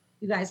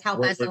 You guys help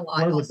where us a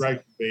lot. would also.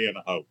 racing be in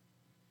a hope?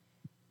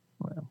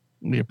 Well,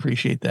 we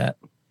appreciate that.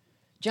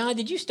 John,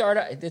 did you start?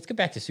 Let's go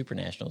back to Super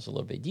Nationals a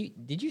little bit.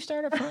 Did you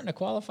start up front in a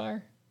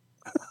qualifier?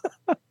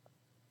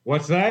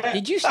 What's that?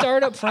 Did you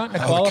start up front in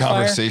a Oh, the qualifier?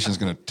 conversation's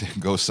going to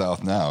go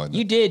south now. isn't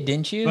You it? did,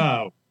 didn't you?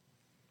 No.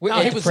 No,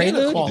 At he the was in a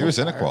Prelude? qualifier. He was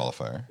in a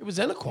qualifier. It was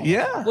in a qualifier.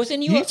 Yeah.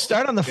 Wasn't you? You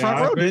start on the front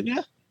Yeah, row, I've been- didn't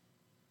you?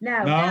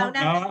 No, No,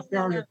 I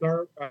started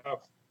third,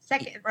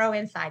 Second row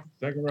inside.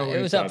 second row.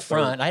 It was inside, up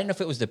front. I didn't know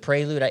if it was the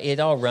Prelude. It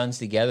all runs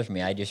together for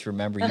me. I just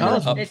remember you Uh-huh. were That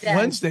was up. It does.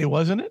 Wednesday,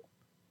 wasn't it?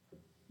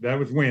 That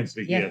was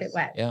Wednesday. Yes, Yes, it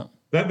was.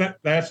 Yeah.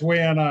 That's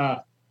when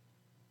I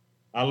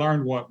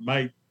learned what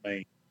mate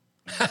means.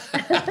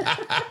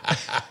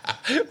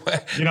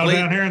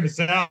 Down here in the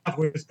South,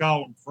 we just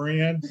call them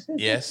friends.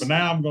 Yes. But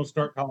now I'm going to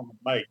start calling them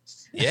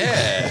mates.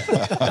 Yeah,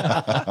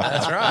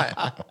 that's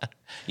right.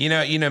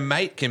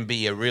 Mate can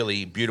be a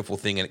really beautiful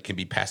thing, and it can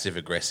be passive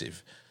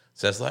aggressive.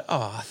 So it's like,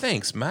 oh,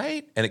 thanks,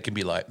 mate, and it can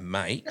be like,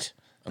 mate,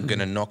 I'm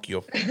gonna knock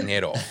your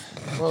head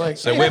off. Or like,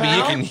 So hey, whether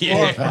pal. you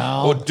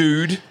can, or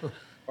dude,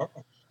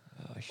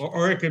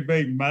 Or it could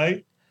be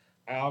mate.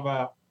 How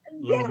about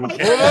Whoa!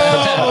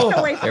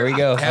 There we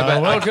go. how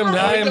about Welcome to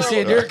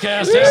IMC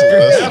DirtCast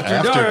Listen,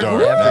 after dark.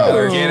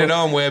 now. get it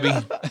on, Webby?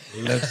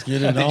 Let's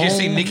get it Did on. you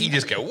see Nikki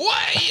just go?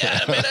 Wait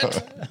a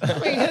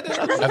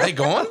minute. Have they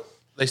gone?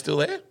 They still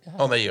there?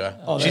 Oh, there you are.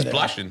 Oh, She's there.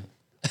 blushing.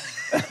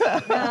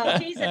 No,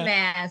 he's a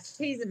mess.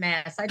 He's a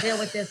mess. I deal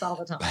with this all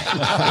the time.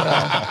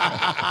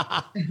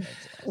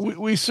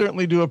 We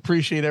certainly do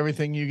appreciate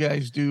everything you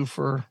guys do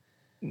for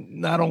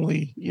not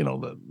only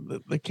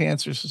the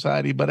Cancer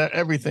Society, but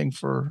everything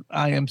for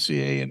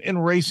IMCA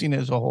and racing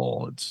as a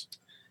whole.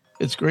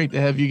 It's great to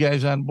have you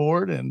guys on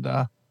board, and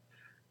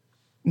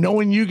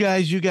knowing you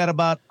guys, you got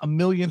about a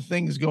million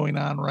things going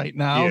on right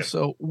now. Yeah.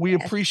 So we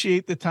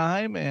appreciate the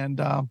time,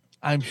 and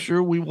I'm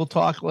sure we will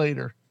talk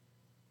later.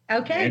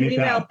 Okay, we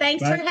Anytime. will.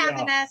 Thanks for Thank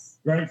having y'all. us.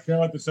 Great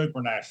show at the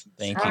Super Nationals.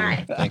 Thank All you.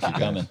 right. Thanks for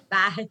coming.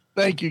 Bye.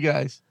 Thank you,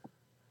 guys.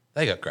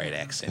 They got great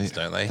accents,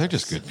 don't they? They're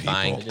just good people.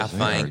 I They are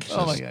think. just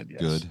Oh my God, yes.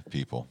 good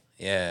people.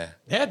 Yeah.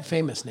 They had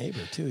famous neighbor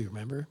too. You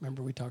remember?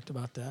 Remember we talked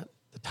about that.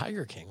 The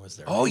Tiger King was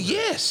there. Oh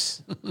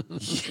yes.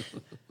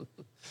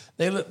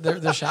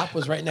 Their shop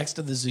was right next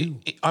to the zoo.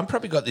 I'm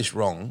probably got this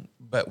wrong,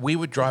 but we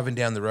were driving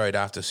down the road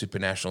after Super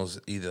Nationals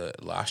either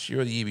last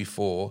year or the year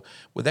before.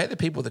 Were they the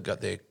people that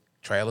got their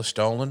trailer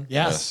stolen?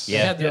 Yes, they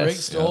Yeah. had the rig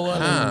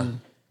stolen. Huh.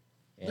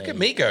 And Look at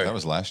me go. That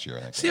was last year,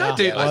 I think. See, Yeah, I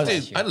do. it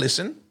was. I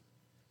listen.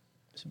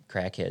 Some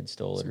crackhead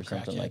stole it or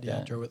something crackhead, like yeah,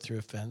 that. drove it through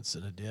a fence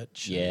and a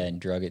ditch. Yeah, and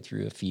drug it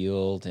through a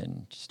field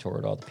and just tore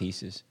it all to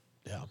pieces.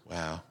 Yeah.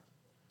 Wow.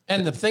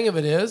 And the thing of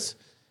it is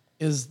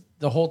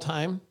the whole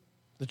time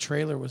the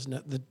trailer was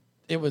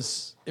it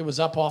was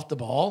up off the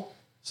ball,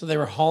 so they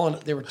were towing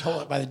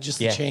it by the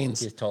chains.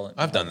 Just told it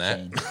I've by done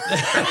the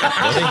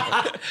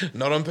that. chain.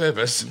 Not on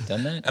purpose.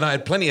 Done that? And I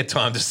had plenty of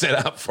time to set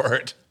up for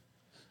it.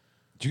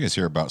 Did you guys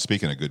hear about,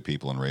 speaking of good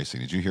people in racing,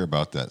 did you hear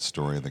about that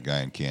story of the guy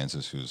in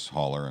Kansas whose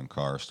hauler and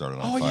car started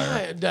on Oh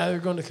fire? yeah, they're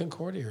going to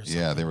Concordia or something.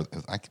 Yeah, they were.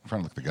 I'm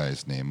trying to look the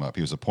guy's name up.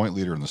 He was a point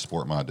leader in the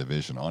sport mod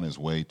division. On his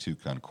way to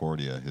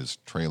Concordia, his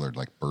trailer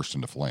burst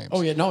into flames.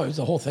 Oh yeah, no, it was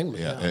the whole thing.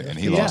 Yeah, and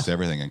he lost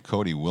everything. And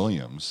Cody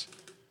Williams,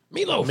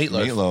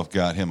 Meatloaf.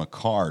 got him a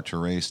car to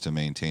race to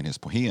maintain his.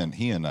 He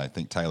and I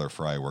think Tyler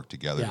Fry worked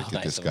together Yeah, to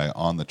get this nice. guy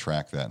on the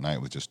track that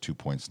night with just 2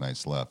 points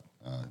nights left,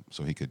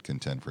 so he could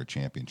contend for a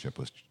championship.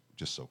 Was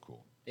just so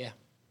cool. Yeah.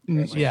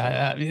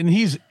 Yeah, and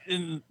he's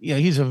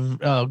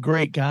a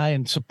great guy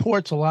and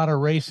supports a lot of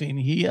racing.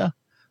 He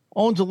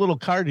owns a little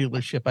car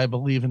dealership, I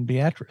believe, in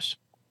Beatrice.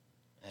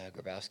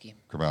 Grabowski.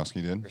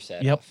 Grabowski did. Or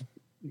Sadov.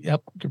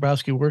 Yep.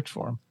 Grabowski works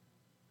for him.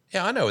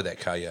 Yeah, I know where that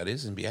car yard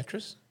is in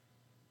Beatrice.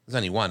 There's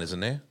only one, isn't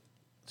there?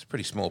 It's a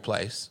pretty small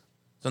place.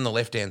 It's on the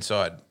left-hand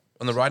side.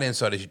 On the right-hand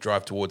side as you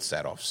drive towards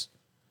Sadov's.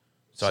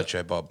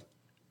 Sideshow Bob.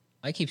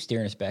 I keep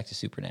steering us back to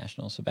Super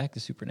Nationals. So back to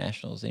Super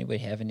Nationals. Anybody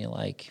have any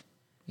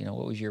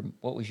what was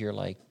your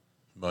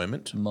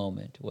Moment.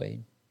 moment,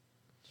 Wade?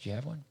 Did you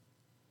have one?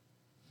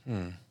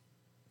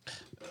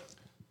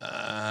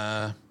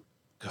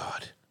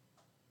 God.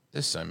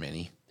 There's so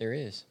many. There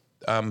is.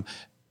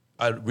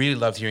 I really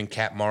loved hearing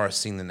Kat Morris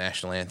sing the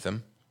national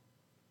anthem.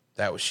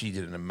 She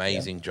did an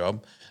amazing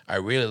job. I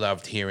really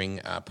loved hearing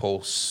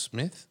Paul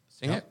Smith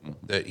sing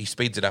it. He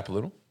speeds it up a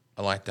little.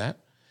 I like that.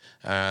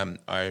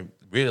 I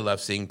really love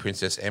seeing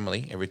Princess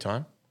Emily every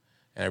time.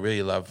 And I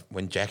really love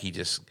when Jackie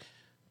just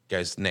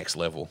goes next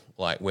level.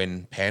 Like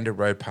when Panda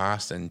rode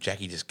past and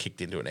Jackie just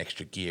kicked into an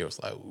extra gear. It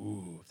was like,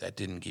 ooh, that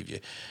didn't give you.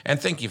 And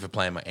thank you for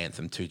playing my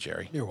anthem too,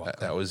 Jerry. You're welcome.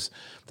 That was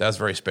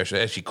very special.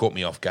 It actually caught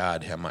me off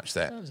guard how much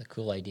That was a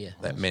cool idea.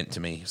 that meant to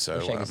me. So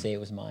Wish I could say it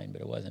was mine, but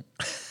it wasn't.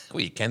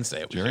 well, you can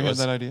say it. Jerry had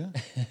that idea.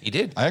 He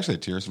did. I actually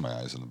had tears in my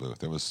eyes in the booth.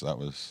 That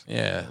was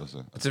Yeah, that was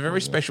it's a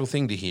very special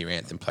thing to hear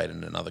anthem played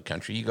in another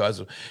country. You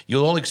guys,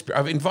 you'll all.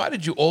 I've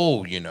invited you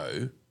all,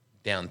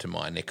 down to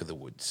my neck of the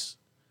woods.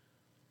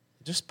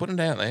 Just put them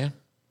down there.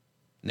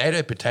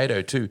 NATO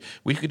Potato too.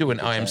 We could do an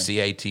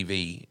IMCA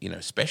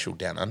TV, special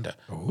down under.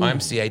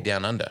 IMCA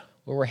down under.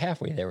 Well, we're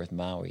halfway there with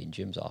Maui in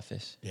Jim's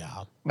office.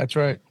 That's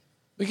right.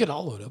 We could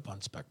all load up on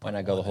Spec. Why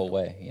not go the whole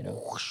way,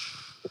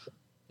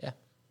 Yeah.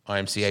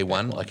 IMCA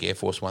 1, like Air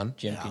Force 1.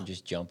 Jim can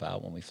just jump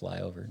out when we fly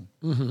over.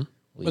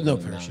 With no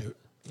parachute.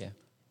 Yeah.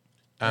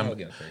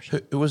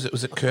 Who was it?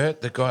 Was it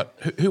Kurt that got?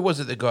 Who was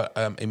it that got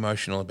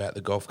emotional about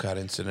the golf cart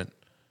incident?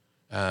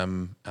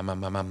 And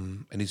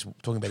he's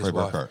talking about his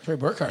wife. Troy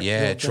Burkhart.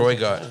 Yeah, Troy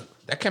got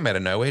that came out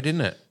of nowhere,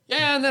 didn't it?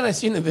 Yeah, and then I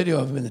seen the video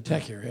of him in the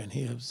tech area, and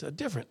he was a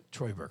different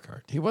Troy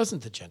Burkhart. He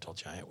wasn't the gentle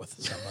giant with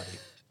somebody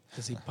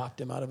because he popped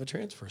him out of a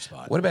transfer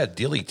spot. What about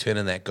Dilly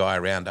turning that guy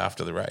around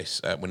after the race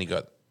when he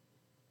got?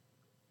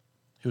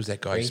 Who was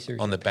that guy Racers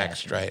on the are back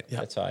passionate. straight?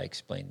 That's how I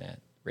explain that.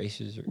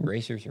 Racers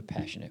are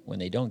passionate. When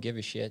they don't give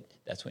a shit,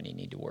 that's when you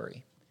need to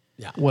worry.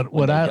 Yeah. What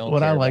they I don't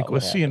what I care like about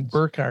was what seeing happens.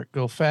 Burkhart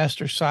go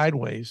faster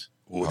sideways.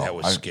 Ooh, that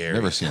was I've scary.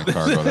 never seen a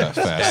car go that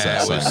fast.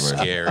 That was sideways.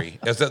 scary.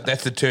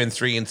 That's the turn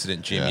 3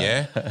 incident, Jim.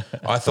 Yeah, Yeah.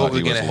 I thought we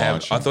he were going was to have.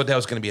 launching. I thought that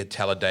was going to be a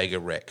Talladega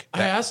wreck.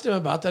 I asked him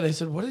about that. I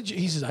said, "What did you?"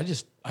 He says, "I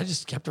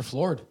just kept her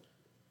floored."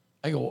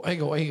 I go.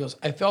 He goes,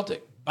 "I felt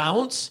it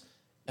bounce,"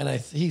 and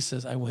he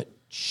says, "I went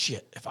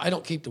shit. If I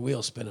don't keep the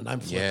wheel spinning, I'm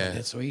flipping Yeah.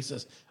 it." So he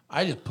says,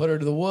 "I just put her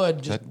to the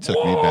wood." Just That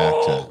took me back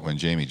to when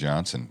Jamie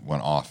Johnson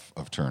went off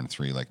of turn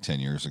 3 like 10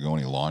 years ago,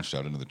 and he launched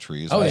out into the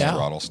trees. Oh, with yeah.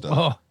 throttle stuff.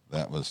 Oh.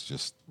 That was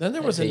just Then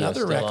there was That video's another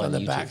still wreck on on the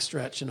YouTube.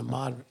 backstretch, and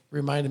Ahmad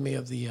reminded me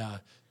of the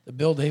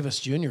Bill Davis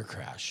Jr.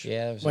 crash.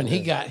 Yeah, it was when he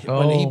good.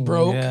 when he Oh,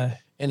 broke yeah.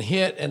 and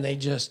hit, and they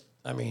just,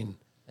 I mean,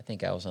 I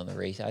think I was on the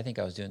race. I think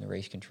I was doing the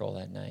race control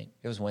that night.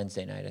 It was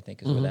Wednesday night, I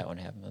think, is where that one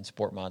happened on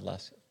Sport Mod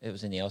last. It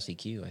was in the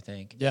LCQ, I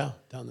think. yeah,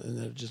 down there, and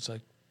they're just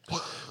like Do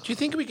you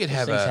think we could Those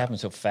have things a? happen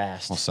so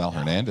fast. well. Sal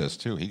Hernandez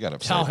too. He got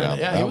upside Talon. down.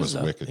 Yeah, that he was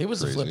was wicked. he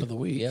was the crazy. flip of the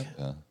week.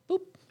 Yeah.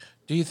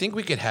 Do you think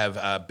we could have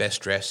a best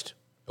dressed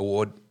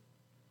award,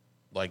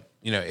 like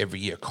every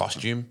year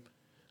costume?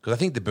 Because I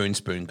think the Boone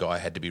Spoon guy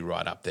had to be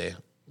right up there.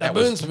 That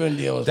was Boone Spoon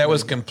deal was that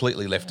was pretty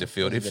completely left of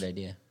field. That's a If good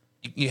idea.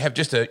 you have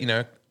just a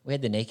We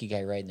had the naked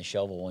guy riding the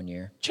shovel one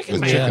year. Chicken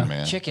With Man. Chicken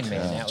Man. Chicken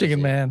Man. that was Chicken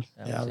it. Man.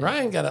 That Yeah, was it.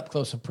 Ryan got up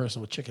close and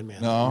personal with Chicken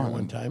Man No,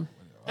 one time.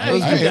 I Yeah,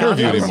 he's been down interviewed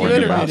there. him You one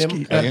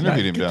interviewed time. him. I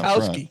interviewed him down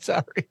front. Kowski,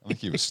 sorry. I think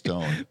he was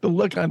stoned The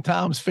look on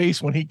Tom's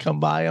face when he come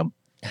by him.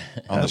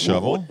 on the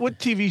shovel. What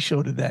TV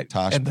show did that?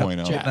 Tosh end up Point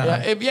Oh. getting Yeah,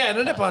 on? it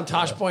ended up on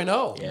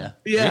Tosh.0. Yeah.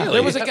 Yeah.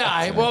 There was a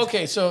guy. Well,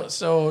 okay, so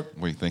What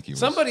do you think he was?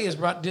 somebody has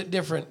brought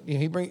different.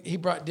 He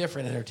brought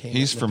different entertainment.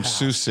 He's in the from past.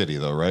 Sioux City,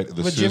 though, right?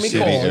 The With Sioux Jimmy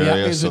City Cole. Yeah,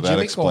 area, he was so with that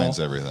Jimmy explains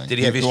Cole. everything. Did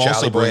he have his also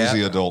Charlie Boy brings out?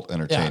 the adult Yeah,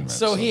 entertainment.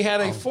 so he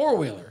had a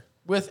 4-wheeler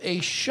with a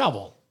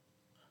shovel,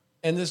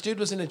 and this dude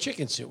was in a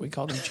chicken suit. We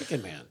called him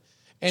Chicken Man,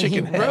 and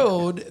Chicken he head.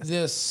 rode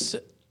this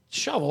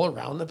shovel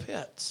around the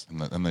pits,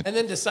 and and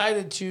then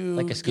decided to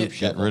Like a scoop get,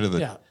 shovel. get rid of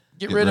the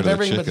get rid of the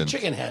everything but the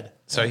chicken chicken head.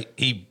 So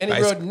he And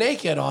he rode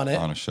naked on it.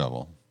 on a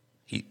shovel.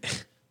 he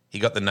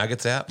got the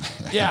nuggets out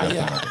Yeah, Got the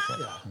yeah. nuggets out.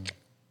 yeah.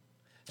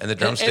 and the And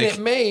drumstick.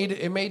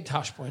 it made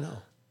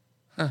Tosh.0.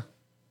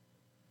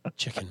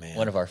 Chicken Man.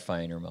 One of our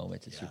finer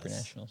moments at Super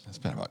Nationals. It's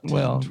been about 10,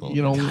 Well, 12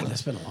 you know, God,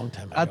 that's been a long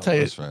time ago. I'll tell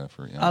you. That's right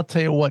after, yeah. I'll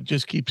tell you what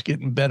just keeps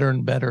getting better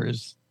and better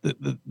is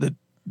the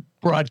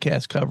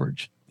broadcast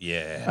coverage.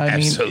 Yeah, I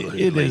mean,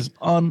 absolutely. it is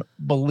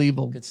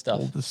unbelievable. Good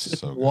stuff. To sit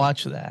So and good.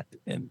 watch that,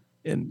 and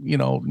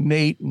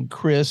Nate and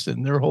Chris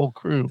and their whole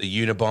crew.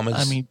 The Unabombers.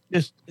 I mean,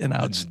 just an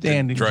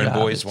outstanding Drone job.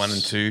 Boys It's- 1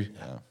 and 2.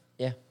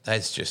 Yeah.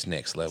 That's just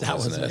next level, That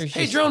was isn't it?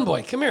 Hey, Drone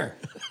Boy, come here.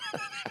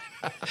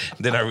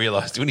 Then I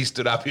realized when he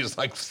stood up, he was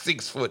like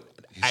 6'8".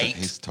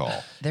 He's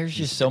tall. There's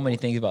just so many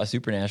things about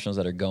Super Nationals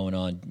that are going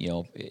on,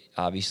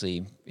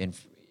 obviously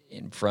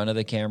in front of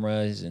the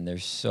cameras, and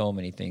there's so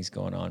many things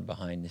going on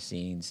behind the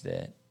scenes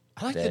that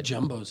I like the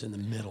jumbos in the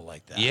middle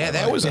like that. Yeah,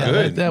 that was Yeah,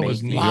 good. that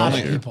was A neat. lot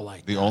of people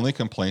like The that. only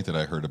complaint that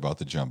I heard about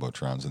the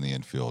jumbotrons in the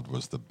infield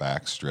was the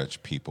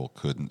backstretch people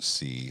couldn't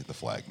see the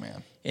flag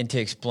man. And to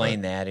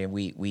explain that, and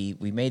we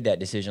made that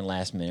decision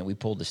last minute. We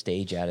pulled the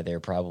stage out of there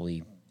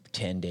probably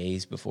 10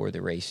 days before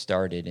the race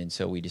started, and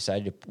so we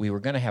decided we were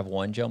going to have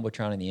one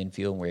jumbotron in the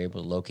infield, and we were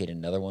able to locate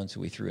another one, so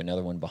we threw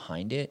another one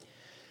behind it.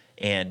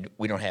 And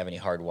we don't have any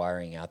hard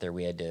wiring out there.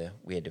 We had to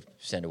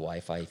send a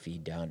Wi-Fi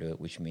feed down to it,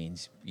 which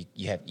means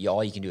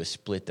all you can do is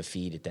split the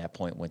feed at that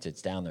point once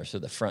it's down there. So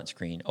the front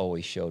screen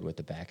always showed what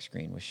the back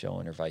screen was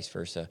showing, or vice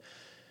versa.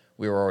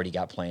 We already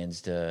got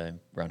plans to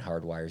run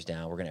hard wires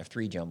down. We're going to have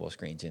 3 jumbo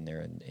screens in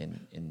there,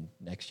 in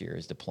next year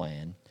is the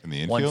plan. In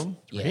the One- infield?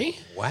 Yeah.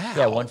 Wow.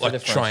 Yeah, one for Like the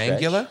front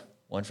triangular? stretch,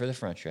 one for the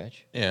front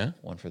stretch, Yeah.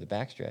 one for the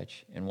back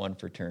stretch, and one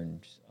for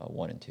turns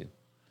 1 and 2.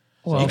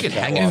 Well, You could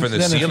hang it from the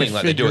then if you ceiling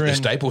like they do at figure the in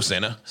Staples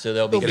Center. So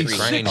there'll be Get a three.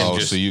 crane Oh, and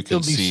just so you can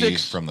there'll be see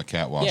 6 from the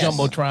catwalk. Yes.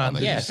 Jumbotrons.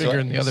 Yeah, Just figure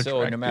in the other so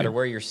track, no matter too.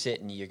 where you're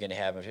sitting, you're going to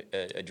have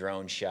a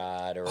drone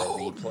shot or a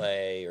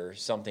replay or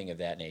something of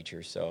that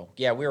nature. So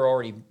yeah, we were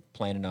already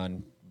planning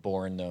on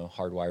boring the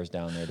hard wires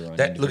down there to run. Look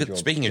at individual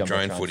speaking of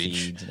drone Jumbotron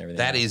footage, feeds and everything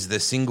that else. is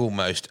the single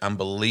most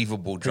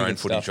unbelievable drone good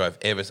footage stuff. I've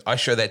ever. I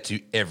show that to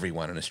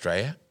everyone in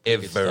Australia.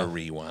 stuff.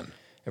 Everyone.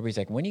 Everybody's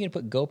like, when are you going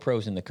to put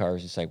GoPros in the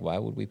cars? It's like, why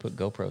would we put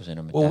GoPros in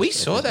them? Well, we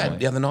saw that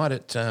the other night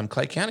at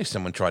Clay County.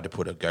 Someone tried to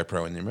put a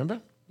GoPro in there. Remember?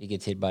 He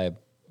gets hit by a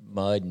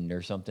mud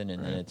or something,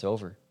 and then it's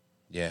over.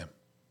 Yeah.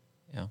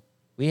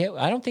 Yeah,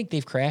 I don't think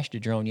they've crashed a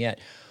drone yet.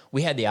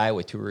 We had the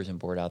Iowa Tourism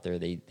Board out there.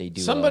 They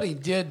do. Somebody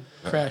did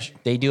crash.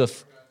 They do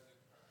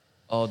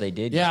oh, they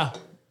did. Yeah.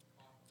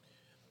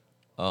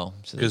 Oh,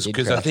 so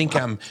because I think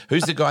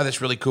who's the guy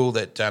that's really cool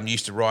that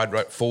used to ride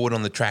right forward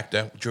on the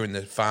tractor during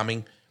the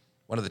farming?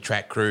 One of the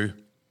track crew.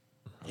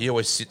 He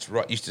always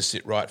used to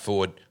sit right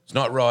forward. It's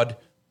not Rod.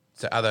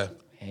 It's the other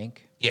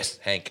Hank. Yes,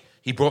 Hank.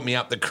 He brought me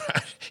up the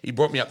crash.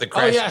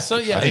 Oh yeah, so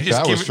yeah. I think just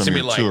that give was it from to me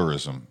your like,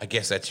 tourism. I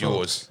guess that's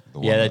yours. The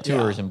Yeah, one the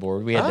tourism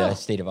board. We had Oh. the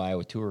State of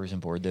Iowa Tourism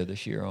Board there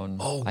this year on.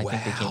 Oh, I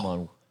think they came wow.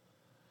 on.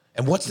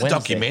 And what's the Wednesday.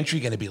 documentary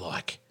going to be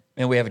like?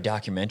 And we have a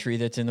documentary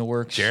that's in the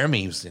works.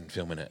 Jeremy was in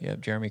filming it. Yeah,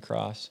 Jeremy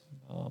Cross.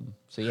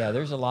 So yeah,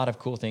 there's a lot of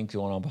cool things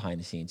going on behind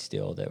the scenes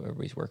still that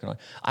everybody's working on.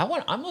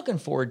 I'm looking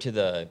forward to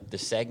the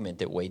segment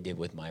that Wade did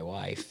with my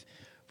wife,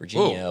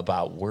 Virginia, Whoa.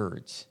 about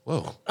words.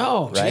 Whoa.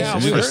 Oh, Right? yeah.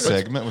 Is we there a heard it.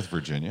 segment with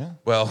Virginia?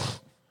 Well,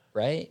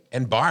 Right?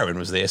 and Byron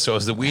was there, so it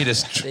was the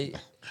weirdest They-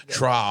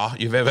 trial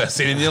you've ever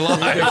seen in your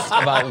life.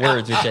 about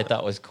words, which I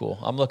thought was cool.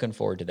 I'm looking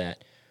forward to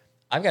that.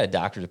 I've got a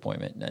doctor's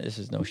appointment. Now, this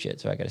is no shit,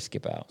 so I got to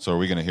skip out. So are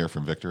we going to hear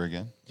from Victor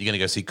again? You're going to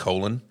go see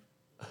Colin?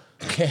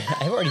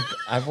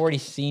 I've already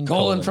seen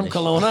Colin from this-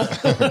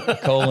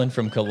 Kelowna. Colin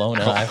from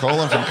Kelowna.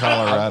 Colin from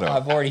Colorado.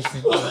 I've already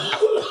seen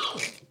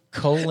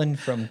Colin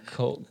from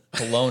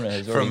Kelowna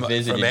has already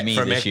visited me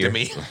this year.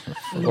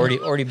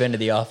 ectomy. Already been to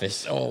the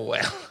office. Oh,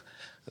 wow.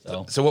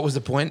 So So what was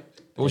the point?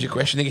 What was your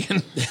question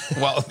again?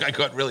 Well, I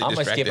got really I'm going to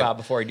distracted. skip out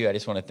before I do. I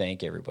just want to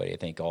thank everybody. I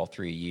thank all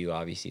three of you.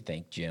 Obviously,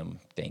 thank Jim,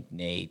 thank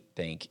Nate,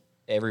 thank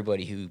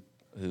everybody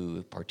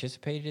who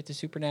participated at the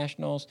Super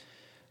Nationals.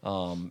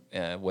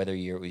 Whether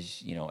it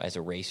was as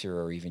a racer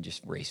or even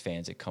just race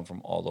fans that come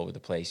from all over the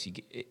place.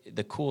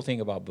 The cool thing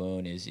about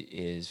Boone is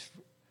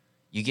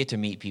you get to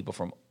meet people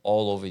from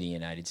all over the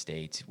United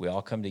States. We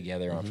all come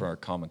together for our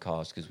common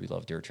cause because we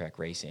love dirt track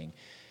racing,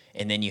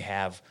 and then you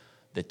have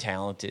the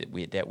talent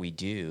that we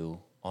do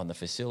on the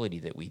facility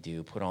that we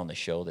do, put on the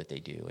show that they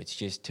do. It's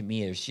just, to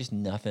me, there's just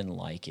nothing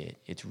like it.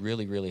 It's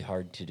really, really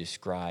hard to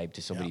describe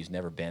to somebody who's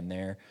never been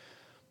there.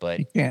 But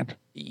You can't.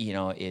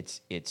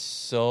 it's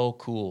so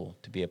cool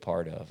to be a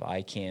part of.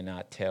 I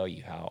cannot tell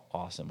you how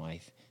awesome I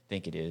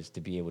think it is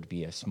to be able to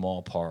be a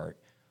small part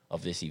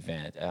of this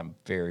event. I'm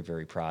very,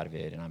 very proud of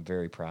it, and I'm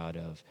very proud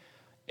of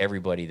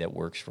everybody that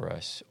works for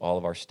us, all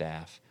of our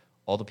staff,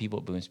 all the people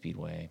at Boone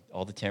Speedway,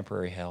 all the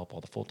temporary help,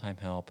 all the full-time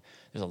help.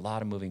 There's a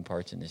lot of moving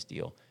parts in this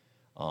deal.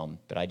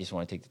 But I just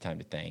want to take the time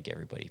to thank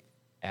everybody.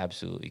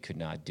 Absolutely could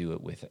not do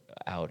it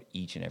without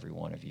each and every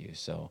one of you.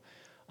 So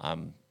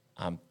I'm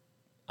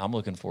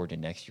looking forward to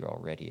next year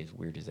already, as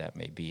weird as that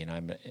may be. And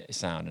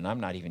I'm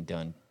not even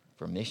done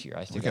from this year.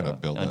 I still We got to gotta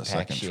build that unpack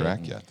second shit track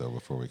and- yet, though,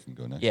 before we can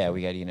go next. Yeah,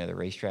 we got to get another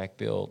racetrack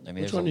built. I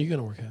mean, Which there's one are a you going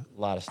to work at?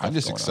 lot of stuff. I'm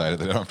just going excited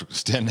on. that I don't have to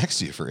stand next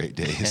to you for 8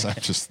 days. I'm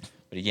just.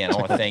 But again, I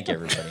want to thank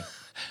everybody.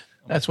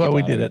 That's why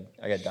we did it.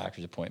 I got a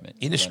doctor's appointment.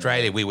 In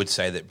Australia, we would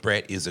say that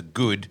Brett is a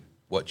good,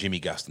 what Jimmy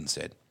Guston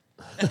said.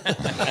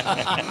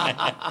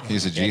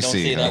 He's a Yeah, don't GC.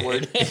 say that huh?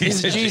 word.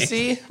 Is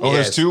GC? Oh, Yes.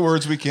 there's 2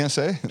 words we can't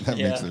say. That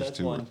Yeah, means there's that's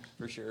 2 one words.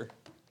 for sure.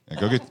 Yeah,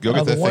 go get Well,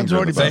 that the thing. one's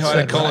already driven. Say hi to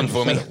said. Colin Roger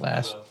for me. said it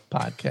last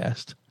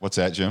podcast. What's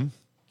that, Jim?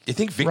 Do you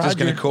think Victor's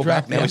going to call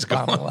back dropped now? the He's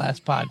F-bomb gone. the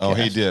last podcast. Oh,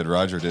 he did.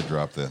 Roger did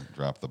drop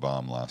the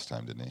bomb last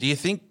time, didn't Do he? you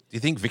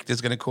think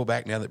Victor's going to call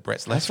back now that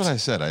Brett's left? That's what I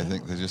said. I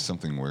think there's just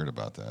something weird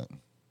about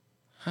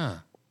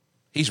that.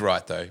 He's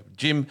right though,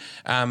 Jim.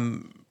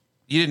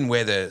 You didn't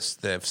wear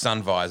the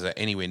sun visor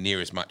anywhere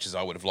near as much as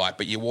I would have liked,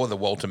 but you wore the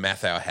Walter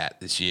Matthau hat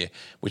this year,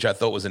 which I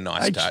thought was a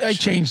nice touch. I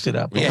changed it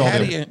up. Yeah, called how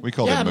do him, you- we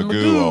called Yeah, him Magoo.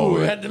 Magoo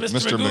always. had the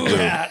Mr. Magoo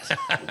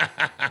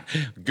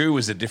hat. Goo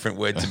was a different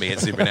word to me at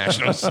Super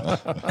Nationals.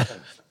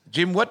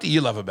 Jim, what do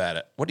you love about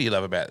it? What do you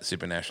love about the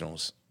Super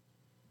Nationals?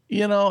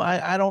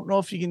 I don't know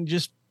if you can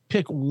just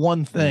pick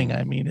one thing.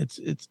 I mean,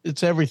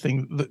 it's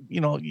everything.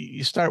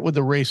 You start with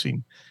the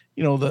racing.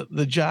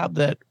 The job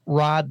that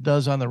Rod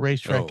does on the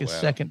racetrack is wow.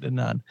 second to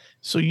none.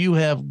 So you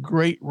have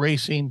great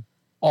racing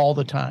all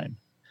the time.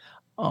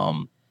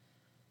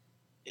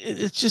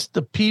 It's just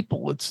the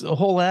people. It's the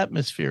whole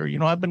atmosphere.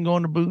 I've been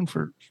going to Boone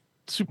for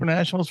Super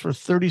Nationals for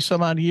 30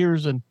 some odd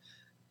years, and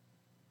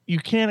you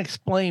can't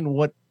explain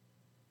what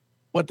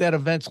that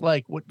event's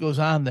like, what goes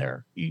on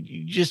there.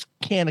 You just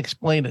can't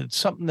explain it. It's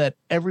something that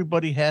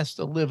everybody has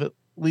to live at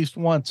least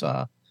once.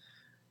 I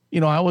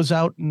was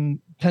out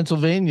in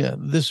Pennsylvania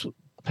this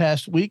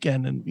past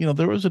weekend, and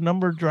there was a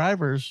number of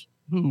drivers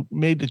who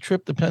made the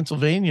trip to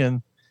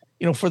Pennsylvania,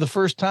 and for the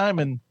first time,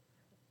 and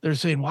they're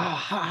saying, wow,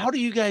 how do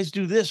you guys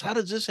do this? How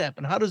does this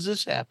happen? How does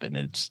this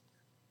happen?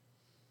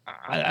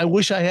 I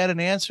wish I had an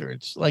answer.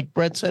 It's like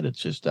Brett said, it's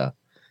just a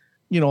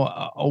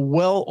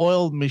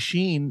well-oiled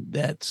machine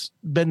that's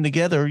been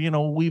together.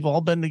 We've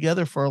all been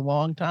together for a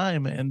long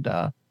time, and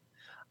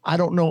I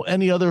don't know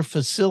any other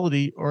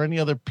facility or any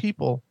other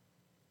people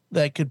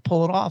that could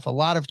pull it off. A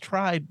lot have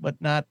tried, but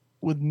not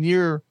with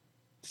near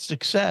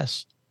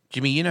success.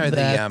 Jimmy, you know we've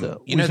had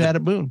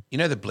at Boone. You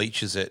know the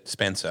bleachers at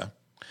Spencer.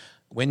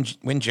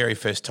 When Jerry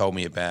first told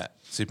me about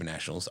Super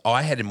Nationals,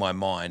 I had in my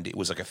mind it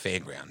was like a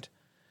fairground,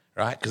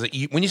 right? Because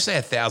when you say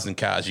 1,000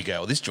 cars, you go,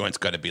 well, this joint's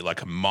got to be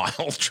like a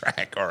mile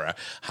track or a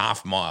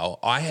half mile.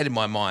 I had in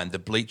my mind the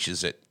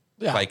bleachers at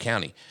Clay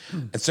County.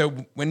 And so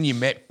when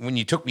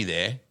you took me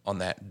there on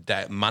that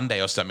day,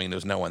 Monday or something, there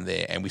was no one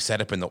there, and we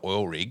sat up in the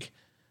oil rig,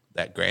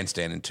 that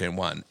grandstand in turn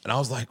 1, and I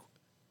was like,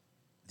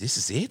 this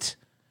is it?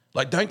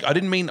 Like, I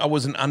didn't mean I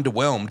wasn't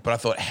underwhelmed, but I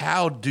thought,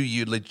 how do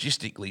you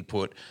logistically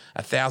put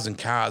 1,000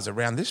 cars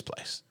around this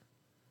place?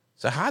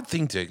 It's a hard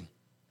thing to,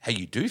 how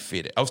you do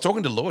fit it. I was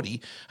talking to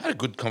Lordy. I had a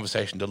good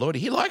conversation to Lordy.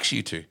 He likes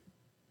you two.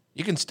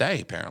 You can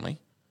stay, apparently.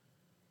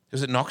 It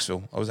was at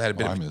Knoxville.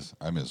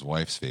 I'm his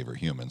wife's favorite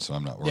human, so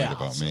I'm not worried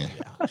about me.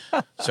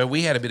 Yeah. So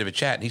we had a bit of a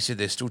chat, and he said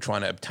they're still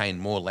trying to obtain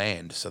more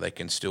land so they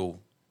can still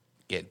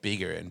get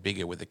bigger and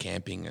bigger with the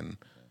camping, and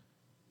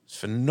it's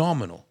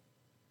phenomenal.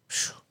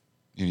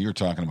 You were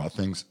talking about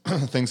things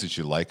that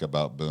you like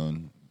about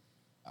Boone.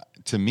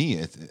 To me,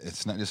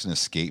 it's not just an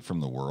escape from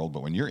the world,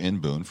 but when you're in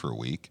Boone for a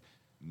week,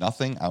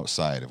 nothing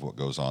outside of what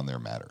goes on there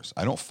matters.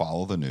 I don't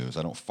follow the news.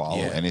 I don't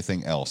follow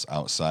anything else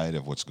outside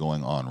of what's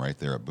going on right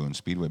there at Boone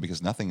Speedway,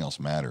 because nothing else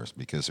matters,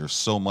 because there's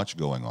so much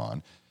going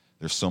on.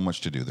 There's so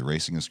much to do. The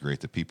racing is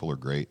great. The people are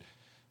great.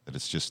 That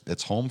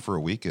it's home for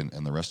a week, and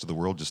the rest of the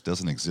world just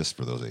doesn't exist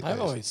for those 8 days. I've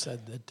always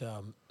said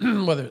that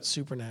whether it's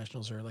Super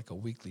Nationals or like a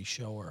weekly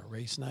show or a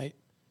race night,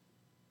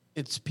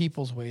 it's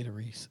people's way to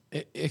race.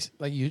 It's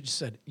like you just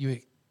said, you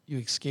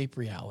escape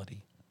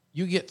reality.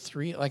 You get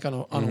 3, like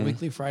on a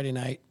weekly Friday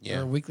night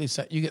or a weekly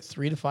set, you get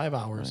 3 to 5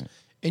 hours,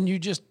 and you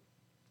just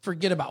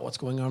forget about what's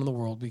going on in the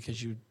world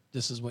because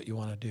this is what you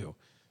want to do.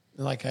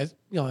 And like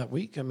that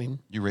week, I mean,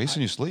 you race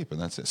and you sleep, and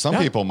that's it. Some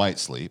people might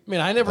sleep. I mean,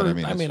 I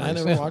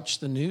never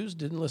watched the news,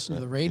 didn't listen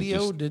to the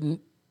radio,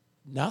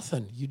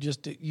 nothing.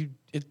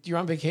 You're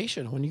on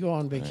vacation. When you go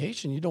on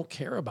vacation, you don't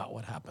care about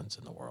what happens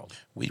in the world.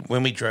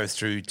 When we drove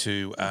through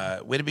to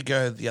where did we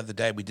go the other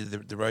day? We did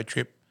the road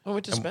trip. We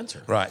went to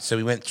Spencer. Right. So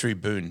we went through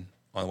Boone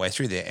on the way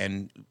through there,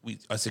 and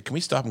I said, "Can we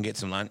stop and get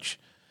some lunch?"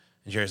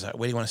 And Jerry's like,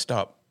 "Where do you want to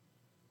stop?"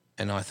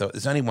 And I thought,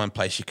 "There's only one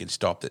place you can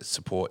stop that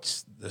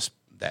supports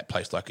that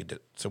place like it did."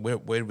 So where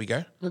did we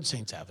go?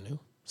 Saints Avenue.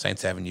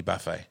 Saints Avenue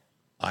Buffet.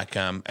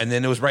 And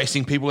then there was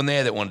racing people in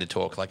there that wanted to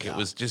talk. It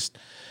was just.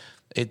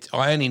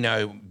 I only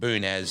know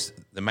Boone as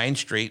the Main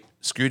Street,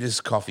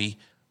 Scooters Coffee,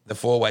 the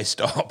 4-way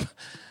stop,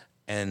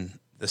 and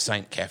the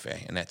Saint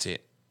Cafe, and that's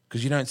it.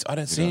 Because I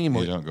don't see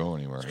anymore. You don't go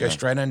anywhere. Just go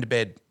straight under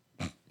bed.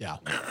 Yeah.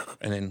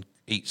 And then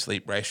eat,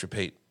 sleep, race,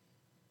 repeat.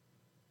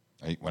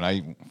 When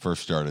I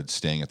first started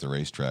staying at the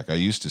racetrack, I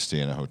used to stay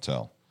in a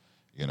hotel,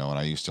 and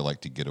I used to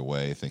like to get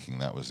away thinking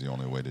that was the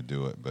only way to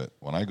do it. But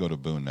when I go to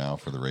Boone now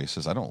for the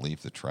races, I don't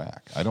leave the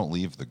track. I don't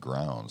leave the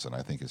grounds, and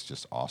I think it's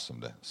just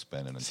awesome to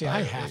spend an entire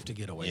I have to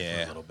get away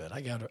for a little bit.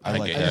 I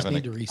just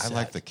need to reset. I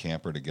like the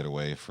camper to get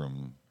away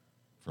from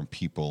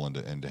people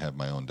and to have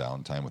my own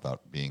downtime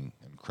without being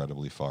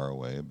incredibly far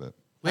away. But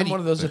I'm one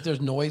of those, if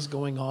there's noise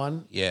going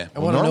on, I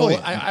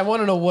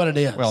want to know what it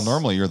is. Well,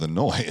 normally you're the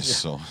noise.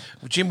 So,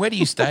 Jim, where do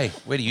you stay?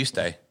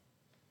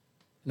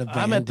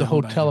 I'm at the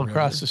hotel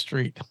across the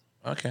street.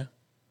 Okay.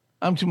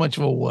 I'm too much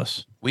of a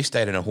wuss. We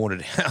stayed in a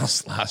haunted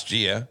house last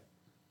year.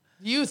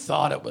 You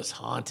thought it was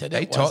haunted.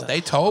 They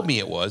told me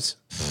it was.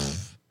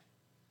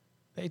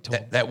 They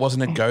told that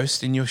wasn't a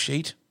ghost in your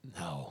sheet?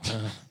 No.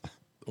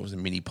 It was a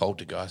mini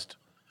poltergeist.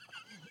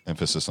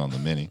 Emphasis on the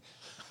mini.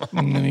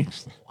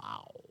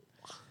 Wow.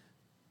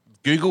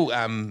 Google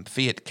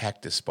Fiat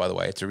Cactus, by the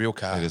way. It's a real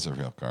car. It is a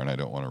real car, and I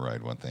don't want to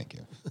ride one. Thank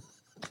you.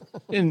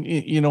 And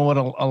you know what?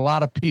 A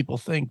lot of people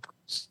think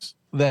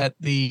that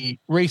the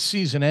race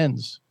season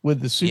ends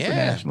with the Super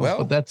Nationals,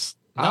 but that's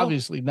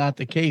obviously not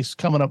the case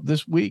coming up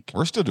this week.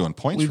 We're still doing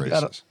points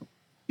races.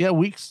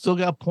 We still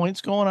got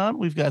points going on.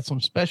 We've got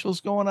some specials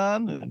going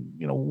on, and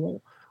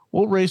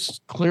we'll race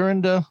clear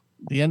into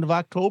the end of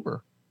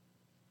October.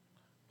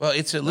 Well,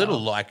 it's a little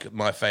like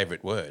my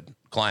favorite word,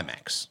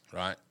 climax,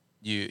 right?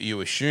 You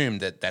assume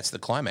that that's the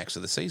climax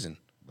of the season.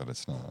 But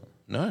it's not.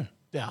 No.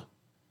 Yeah.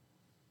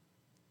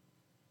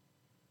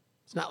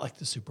 It's not like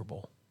the Super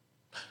Bowl.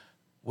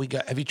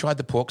 Have you tried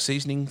the pork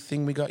seasoning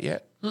thing we got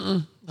yet?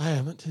 I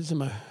haven't. It's in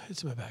my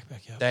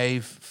backpack yet.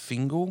 Dave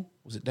Fingal.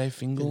 Was it Dave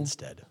Fingal?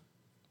 Finstead.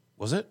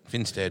 Was it?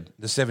 Finstead.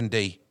 The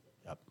 7D.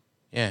 Yep.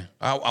 Yeah.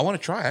 I want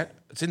to try it.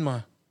 It's in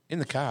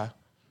the car.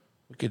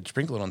 We could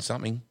sprinkle it on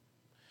something.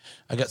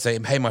 I got to say,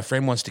 hey, my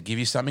friend wants to give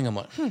you something. I'm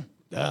like,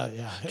 Our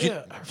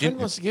friend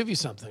wants to give you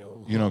something.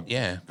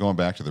 Going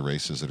back to the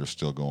races that are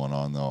still going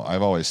on, though,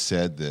 I've always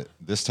said that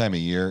this time of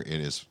year, it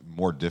is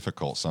more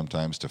difficult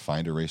sometimes to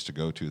find a race to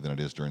go to than it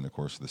is during the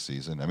course of the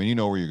season. I mean, you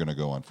know where you're going to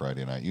go on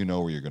Friday night. You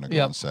know where you're going to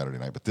go on Saturday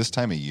night. But this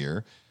time of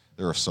year,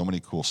 there are so many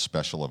cool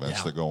special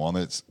events that go on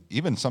that it's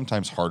even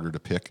sometimes harder to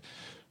pick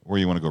where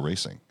you want to go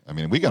racing. I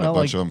mean, we got a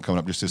bunch of them coming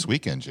up just this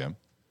weekend, Jim.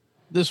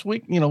 This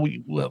week,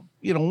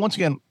 once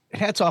again,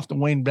 hats off to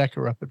Wayne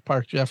Becker up at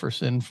Park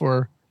Jefferson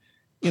for,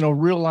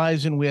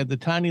 realizing we had the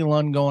Tiny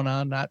Lund going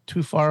on not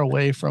too far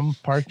away from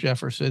Park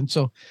Jefferson.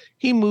 So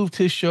he moved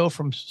his show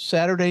from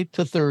Saturday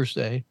to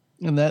Thursday,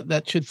 and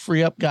that should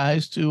free up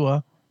guys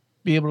to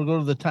be able to go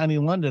to the Tiny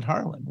Lund at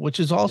Harlan, which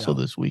is also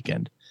this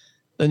weekend.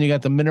 Then you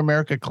got the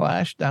Mid-America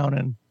Clash down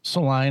in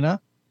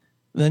Salina.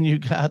 Then you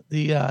got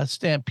the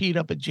Stampede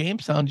up at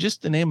Jamestown,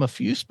 just to name a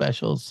few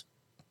specials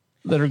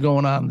that are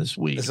going on this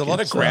week. There's a lot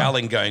of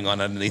growling going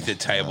on underneath the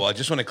table. I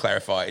just want to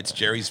clarify, it's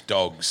Jerry's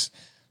dogs.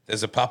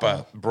 There's a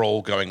pupper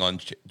brawl going on,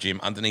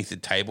 Jim, underneath the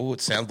table. It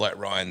sounds like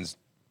Ryan's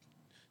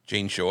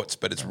jean shorts,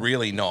 but it's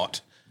really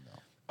not.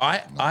 Do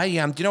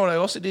you know what I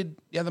also did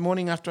the other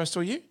morning after I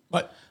saw you?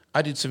 What?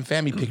 I did some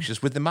family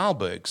pictures with the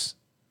Marlbergs.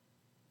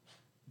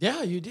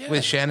 Yeah, you did.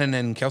 With Shannon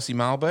and Kelsey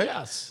Marlberg.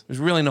 Yes. It was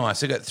really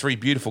nice. I got 3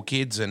 beautiful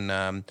kids, and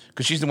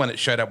because she's the one that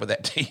showed up with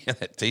that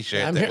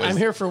T-shirt. I'm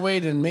here for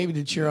Wade and maybe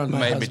to cheer on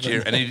my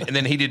husband. And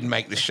then he didn't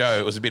make the show.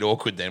 It was a bit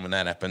awkward then when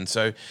that happened.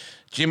 So,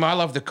 Jim, I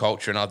love the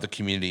culture and I love the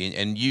community,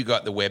 and you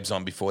got the webs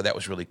on before. That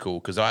was really cool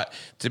because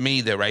to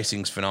me, the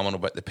racing's phenomenal,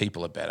 but the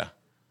people are better.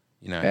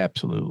 You know,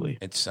 absolutely.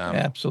 It's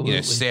absolutely. You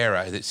know,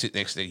 Sarah that sits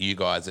next to you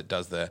guys that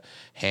does the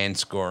hand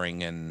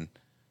scoring, and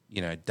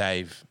you know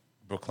Dave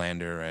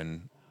Brooklander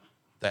and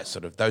that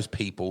sort of those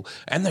people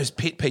and those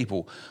pit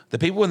people, the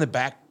people in the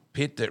back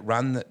pit that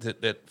run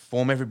that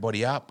form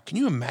everybody up. Can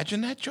you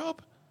imagine that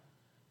job?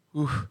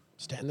 Oof.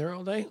 Stand there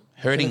all day,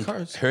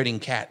 herding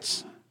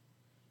cats.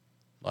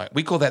 Like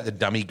we call that the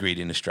dummy grid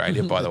in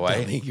Australia, by the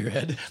way. Dummy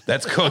grid.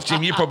 That's called,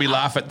 Jim. You probably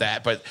laugh at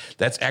that, but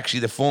that's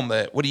actually the form.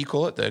 What do you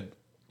call it? The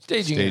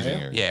staging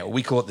area. Yeah,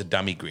 we call it the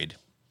dummy grid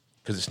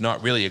because it's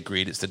not really a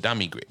grid; it's the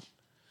dummy grid.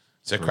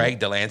 So Craig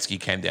Delansky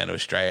came down to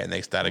Australia and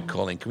they started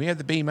calling, can we have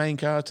the B main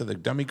car to the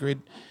dummy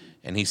grid?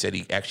 And he said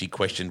he actually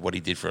questioned what he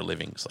did for a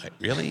living. It's like,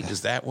 really?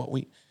 Is that what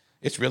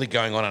it's really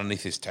going on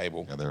underneath this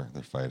table? Yeah,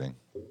 they're fighting.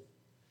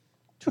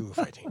 2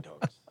 fighting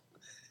dogs.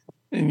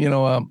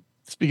 And,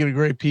 speaking of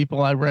great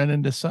people, I ran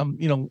into some,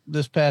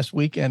 this past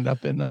weekend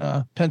up in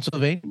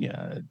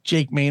Pennsylvania,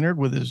 Jake Maynard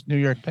with his New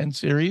York Penn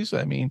Series.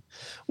 I mean,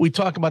 we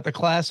talk about the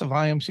class of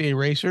IMCA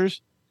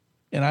racers.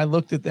 And I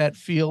looked at that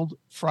field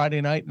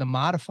Friday night in the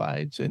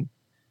modifieds, and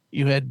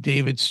you had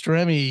David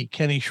Stremme,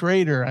 Kenny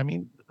Schrader. I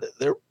mean,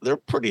 they're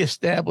pretty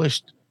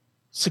established,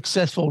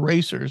 successful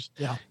racers.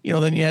 Yeah.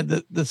 Then you had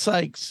the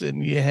Sykes,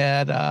 and you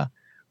had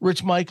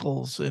Rich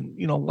Michaels,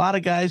 and a lot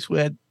of guys who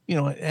had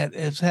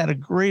has had a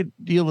great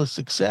deal of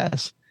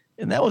success.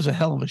 And that was a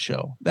hell of a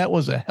show. That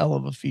was a hell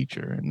of a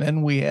feature. And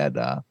then we had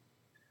the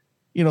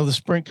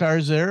sprint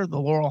cars there, the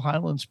Laurel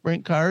Highland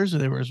sprint cars.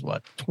 There was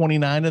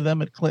 29 of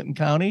them at Clinton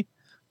County.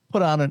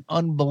 Put on an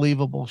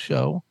unbelievable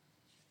show.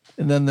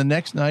 And then the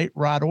next night,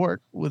 Rod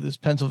Ort with his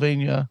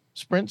Pennsylvania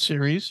Sprint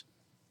Series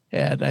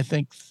had, I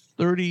think,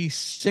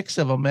 36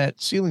 of them at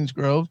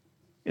Selinsgrove.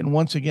 And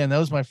once again, that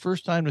was my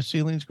first time to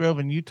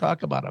Selinsgrove. And you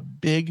talk about a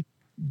big,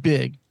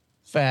 big,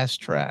 fast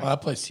track. Oh,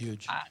 that place is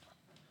huge.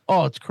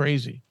 It's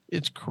crazy.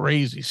 It's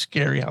crazy,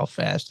 scary how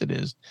fast it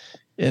is.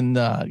 And,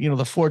 the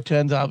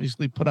 410s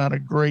obviously put on a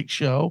great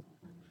show.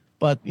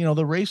 But,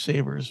 the Race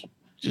Savers,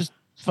 just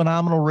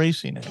phenomenal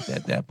racing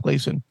at that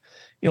place. And,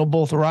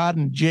 both Rod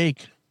and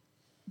Jake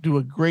do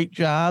a great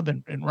job,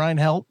 and Ryan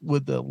Helt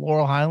with the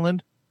Laurel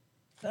Highland.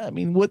 I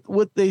mean,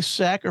 what they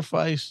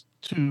sacrifice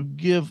to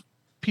give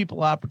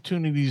people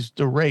opportunities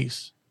to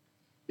race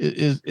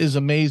is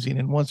amazing.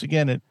 And once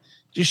again, it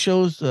just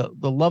shows the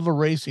love of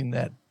racing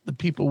that the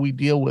people we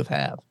deal with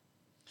have.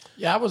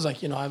 Yeah, I was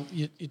like,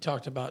 you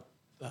talked about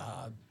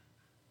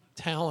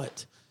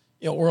talent.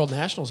 World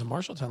Nationals in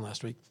Marshalltown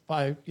last week.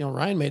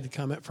 Ryan made the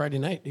comment Friday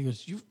night. He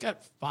goes, "You've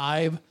got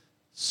 5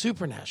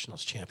 Super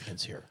Nationals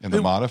champions here in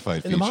the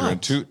modified feature,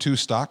 and two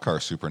stock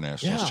car Super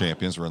Nationals Yeah.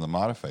 champions were in the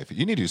modified.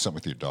 You need to do something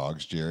with your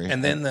dogs, Jerry.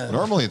 And then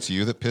normally it's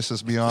you that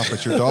pisses me off,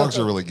 but your dogs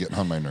are really getting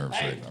on my nerves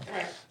right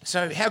now.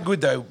 So how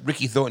good though?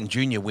 Ricky Thornton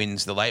Jr.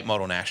 wins the late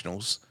model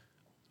nationals,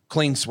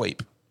 clean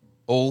sweep,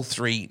 all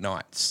 3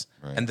 nights,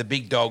 and the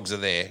big dogs are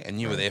there,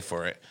 and you were there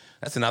for it.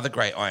 That's another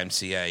great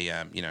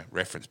IMCA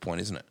reference point,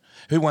 isn't it?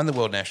 Who won the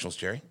World Nationals,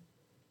 Jerry?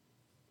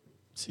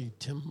 See,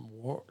 Tim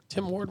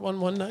Ward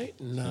won one night,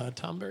 and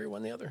Tom Berry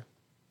won the other.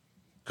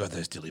 God,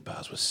 those dilly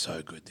bars were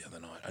so good the other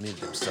night. I needed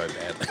them so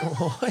badly.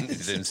 I needed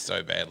them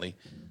so badly.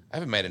 I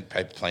haven't made a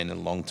paper plane in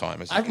a long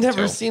time. I've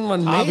never seen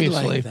one made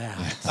like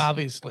that.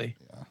 Obviously.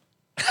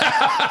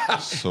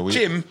 So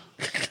Jim,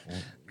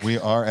 we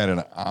are at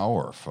an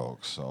hour,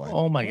 folks. So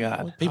oh my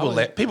God, people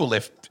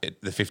left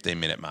at the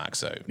 15-minute mark,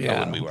 so I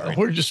wouldn't be worried.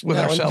 We're just with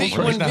ourselves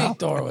right now.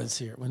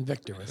 When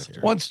Victor was here.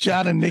 Once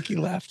John and Nikki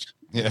left,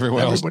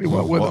 everybody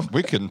went with them.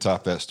 We couldn't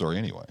top that story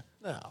anyway.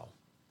 No.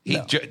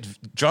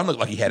 John looked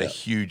like he had a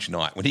huge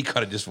night when he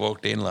kind of just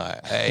walked in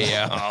like, "Hey,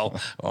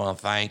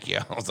 thank you."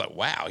 I was like,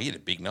 "Wow, he had a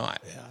big night."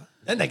 Yeah.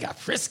 Then they got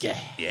frisky.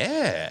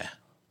 Yeah,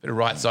 bit of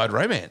right side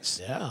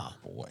romance. Yeah,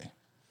 boy.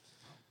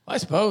 I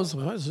suppose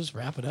we might just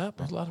wrap it up.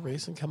 There's a lot of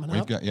racing coming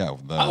up.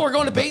 We're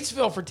going to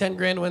Batesville for 10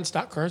 grand to win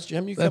stock cars.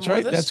 Jim, you That's come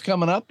right. with us? That's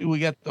coming up. We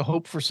got the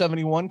Hope for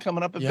 71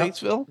 coming up at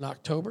Batesville in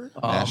October.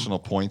 National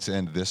points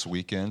end this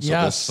weekend. So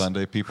this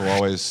Sunday, people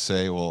always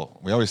say,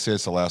 we always say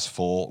it's the last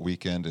full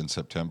weekend in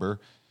September.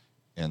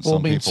 And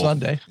some people,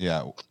 Sunday.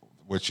 Yeah,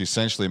 which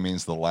essentially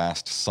means the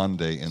last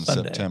Sunday in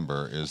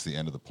September is the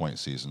end of the point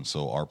season.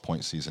 So our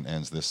point season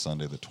ends this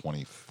Sunday, the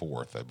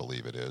 24th, I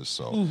believe it is.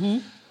 So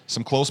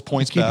Some close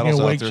points Keeping you battles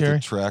awake, out there Jerry?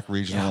 at the track,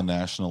 regional and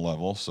national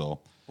level. So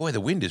Boy, the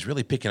wind is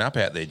really picking up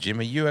out there, Jim.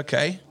 Are you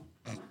okay?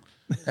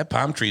 That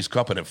palm tree's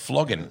copping a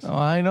flogging. Oh,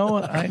 I know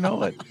it. I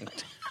know it.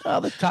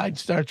 Well, the tide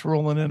starts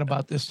rolling in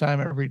about this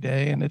time every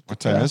day, and what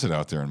time is it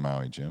out there in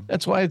Maui, Jim?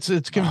 That's why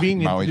it's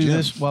convenient Maui to do Jim.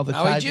 this while the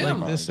Maui tide's Jim.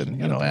 like this, and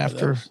Gotta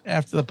go to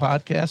after the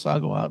podcast, I'll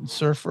go out and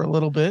surf for a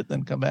little bit,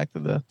 then come back to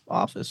the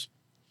office.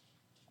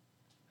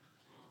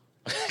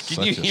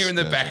 Can you hear in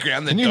the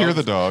background? Can you hear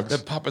the dogs?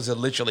 The puppies are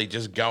literally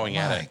just going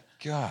at My it.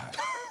 God.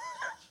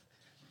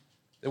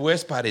 The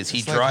worst part is he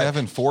It's like drives.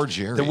 having 4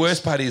 Jerrys. The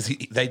worst part is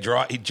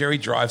Jerry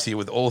drives here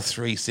with all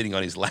 3 sitting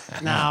on his lap.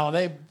 No,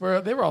 they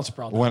were all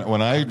sprawled.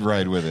 When I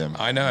ride with him,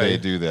 I know. they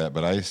do that,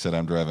 but I said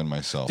I'm driving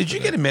myself. Did you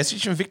today. get a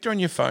message from Victor on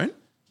your phone?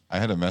 I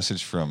had a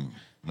message from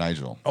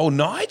Nigel, Oh,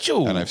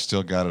 Nigel. and I've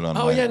still got it on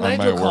Oh, my yeah, on my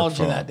Nigel work called you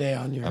phone. that day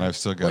on your and I've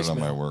still got it on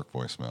my voicemail. work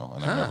voicemail,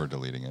 and I'm never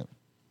deleting it.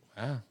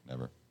 Wow.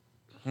 Never.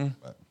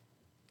 But,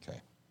 okay.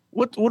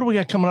 What do we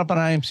got coming up on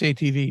IMCA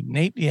TV?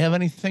 Nate, do you have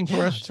anything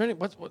for us? Is there any-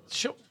 what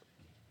show?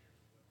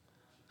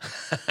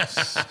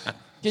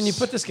 Can you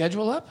put the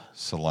schedule up?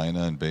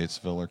 Salina and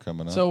Batesville are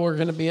coming up. So we're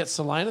going to be at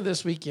Salina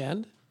this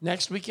weekend.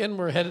 Next weekend,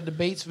 we're headed to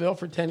Batesville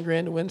for 10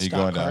 grand to win. You stock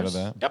going down cars. to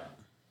that? Yep.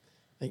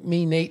 Like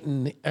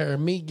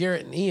me,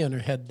 Garrett, and Ian are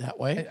headed that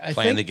way. I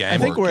Playing think, the game. I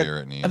think Or we're.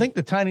 Garrett and Ian. I think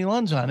the Tiny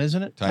Lund's on,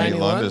 isn't it? Tiny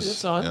Tiny Lund Lund, is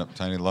it's on. Yep,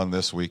 Tiny Lund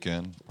this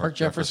weekend. Park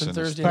Jefferson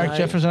Thursday Park night.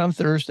 Jefferson on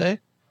Thursday.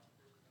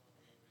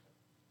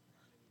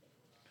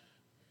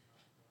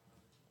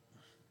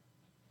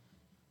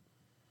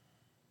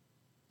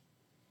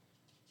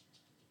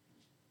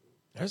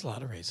 There's a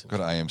lot of racing. Go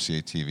to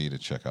IMCA TV to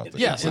check out the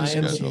Yes, complete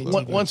IMCA schedule.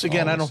 TV. Once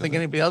again, I don't think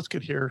anybody else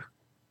could hear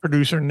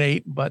producer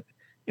Nate, but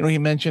he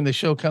mentioned the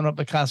show coming up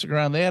at Casa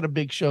Grande. They had a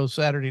big show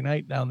Saturday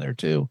night down there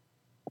too,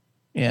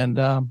 and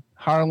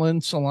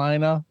Harlan,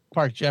 Salina,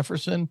 Park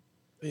Jefferson,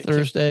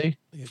 Thursday,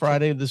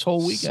 Friday, this whole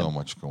weekend. So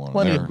much going on.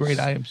 Plenty there. of great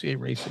IMCA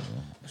racing.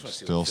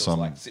 Still some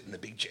like sitting in the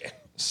big chair.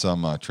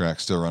 some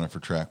tracks still running for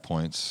track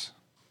points,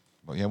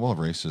 but yeah, we'll have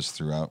races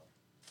throughout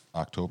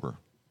October.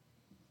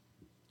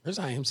 There's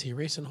IMC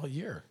racing all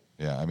year.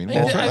 Yeah, I mean,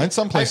 I- in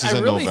some places I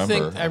in really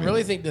November. I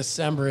really think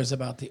December is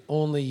about the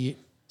only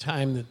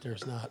time that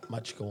there's not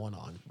much going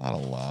on. not a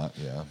lot,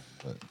 yeah,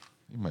 but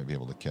you might be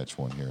able to catch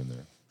one here and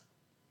there.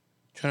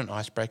 Trying an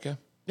icebreaker.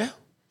 Yeah,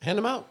 hand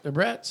them out. They're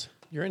Brett's.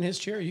 You're in his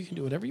chair. You can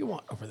do whatever you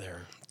want over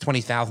there.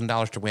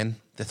 $20,000 to win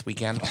this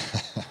weekend.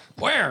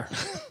 Where?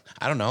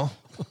 I don't know.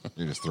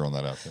 You're just throwing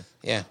that out there.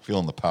 Yeah.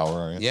 Feeling the power,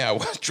 are you? Yeah, I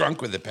was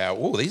drunk with the power.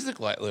 Oh, these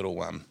look like little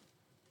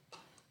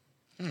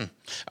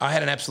I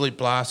had an absolute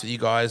blast with you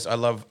guys. I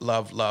love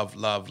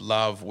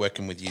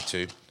working with you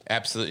two.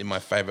 Absolutely my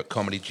favorite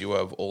comedy duo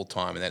of all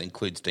time, and that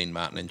includes Dean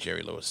Martin and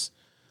Jerry Lewis.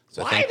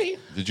 So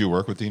Did you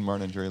work with Dean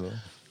Martin and Jerry Lewis?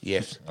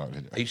 yes, Oh,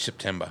 did you? each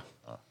September.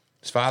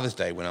 It's Father's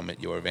Day when I'm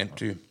at your event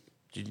too.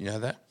 Did you know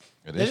that?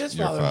 It is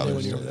your Father's Day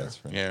when Day, you were there.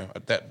 that's right. Yeah,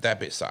 that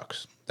bit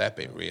sucks. That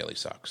bit really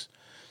sucks.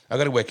 I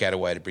got to work out a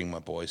way to bring my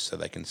boys so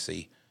they can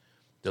see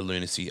the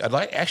lunacy. I'd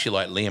like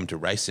Liam to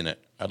race in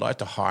it. I'd like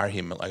to hire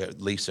him like at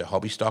least a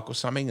hobby stock or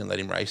something and let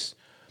him race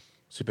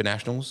Super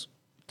Nationals.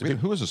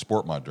 Who was a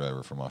sport mod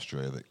driver from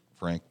Australia?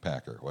 Frank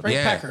Packer. What Frank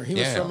Yeah, Packer. He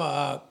was yeah.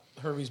 from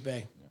Hervey's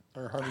Bay.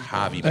 Or Harvey's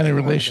Harvey Bay. Any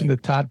relation to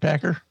Todd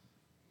Packer?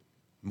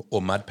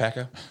 Or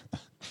Mudpacker.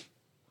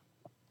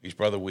 His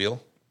brother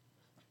Wheel.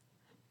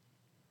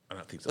 I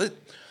don't think so.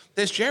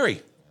 There's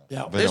Jerry.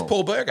 Yeah. They There's don't-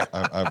 Paul Berger.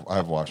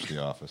 I've watched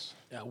The Office.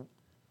 Yeah.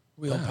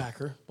 Wheel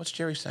Packer. What's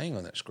Jerry saying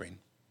on that screen?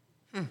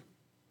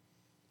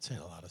 Saying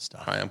a lot of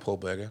stuff. Hi, I'm Paul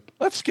Berger.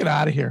 Let's get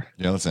out of here.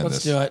 Yeah, let's end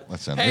Let's this. do it.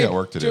 Let's end Hey, it. We got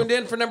work to do. tuned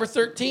in for number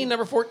 13,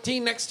 number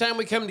 14. Next time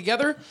we come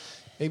together,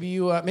 maybe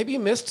you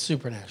missed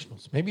Super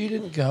Nationals. Maybe you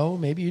didn't go.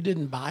 Maybe you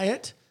didn't buy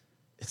it.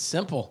 It's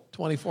simple.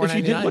 $24.99. If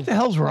you did, what the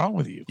hell's wrong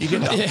with you?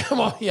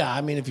 Yeah,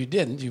 I mean, if you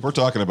didn't, If we're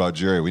talking about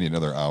Jerry, we need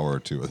another hour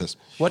or two of this.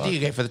 What do you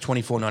get for the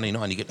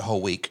 $24.99? You get the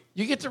whole week.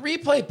 you get the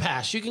replay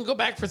pass. You can go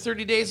back for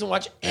 30 days and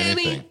watch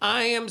Anything.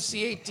 any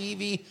IMCA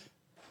TV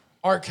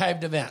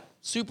archived event.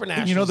 Super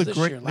Nationals You know the this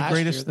year, the last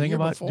greatest year, the thing year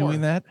about before.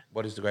 doing that?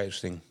 What is the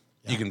greatest thing?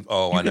 You can.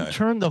 Oh, You I know. can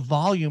turn the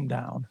volume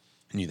down,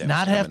 I knew that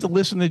not was have to coming.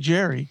 listen to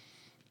Jerry,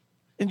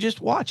 and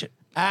just watch it.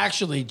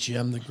 Actually,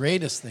 Jim, the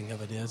greatest thing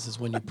of it is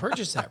when you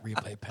purchase that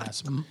replay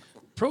pass,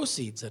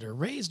 proceeds that are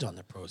raised on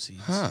the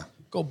proceeds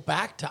go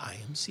back to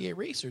IMCA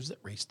racers that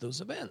race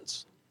those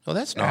events. Oh,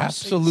 that's nice.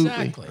 Absolutely.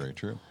 Exactly. Very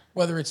true.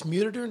 Whether it's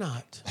muted or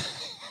not,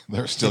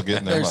 They're still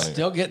getting their they're money.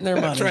 still getting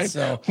their money. right.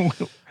 So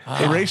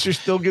The racers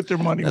still get their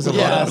money. There's a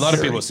Yes. lot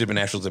of people at Super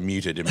Nationals are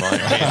muted, in my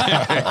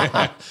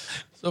opinion.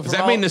 So Does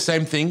that mean the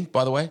same thing,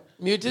 by the way?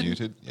 muted?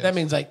 Muted, yes. That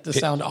means like the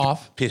sound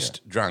off.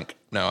 Pissed, drunk.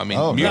 No, I mean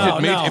Oh, muted. no.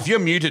 No. If you're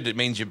muted, it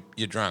means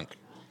you're drunk.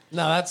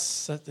 No, that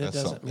doesn't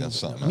something- mean that's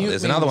something mute else.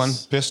 There's another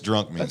means- Piss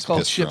drunk means That's called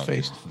piss drunk.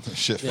 shit-faced.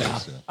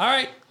 Shit-faced, yeah. All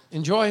right,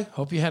 enjoy.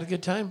 Hope you had a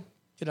good time.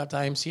 Get out to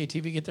IMCA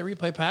TV, get the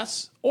replay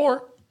pass,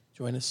 or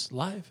join us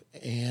live.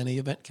 Any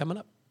event coming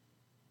up.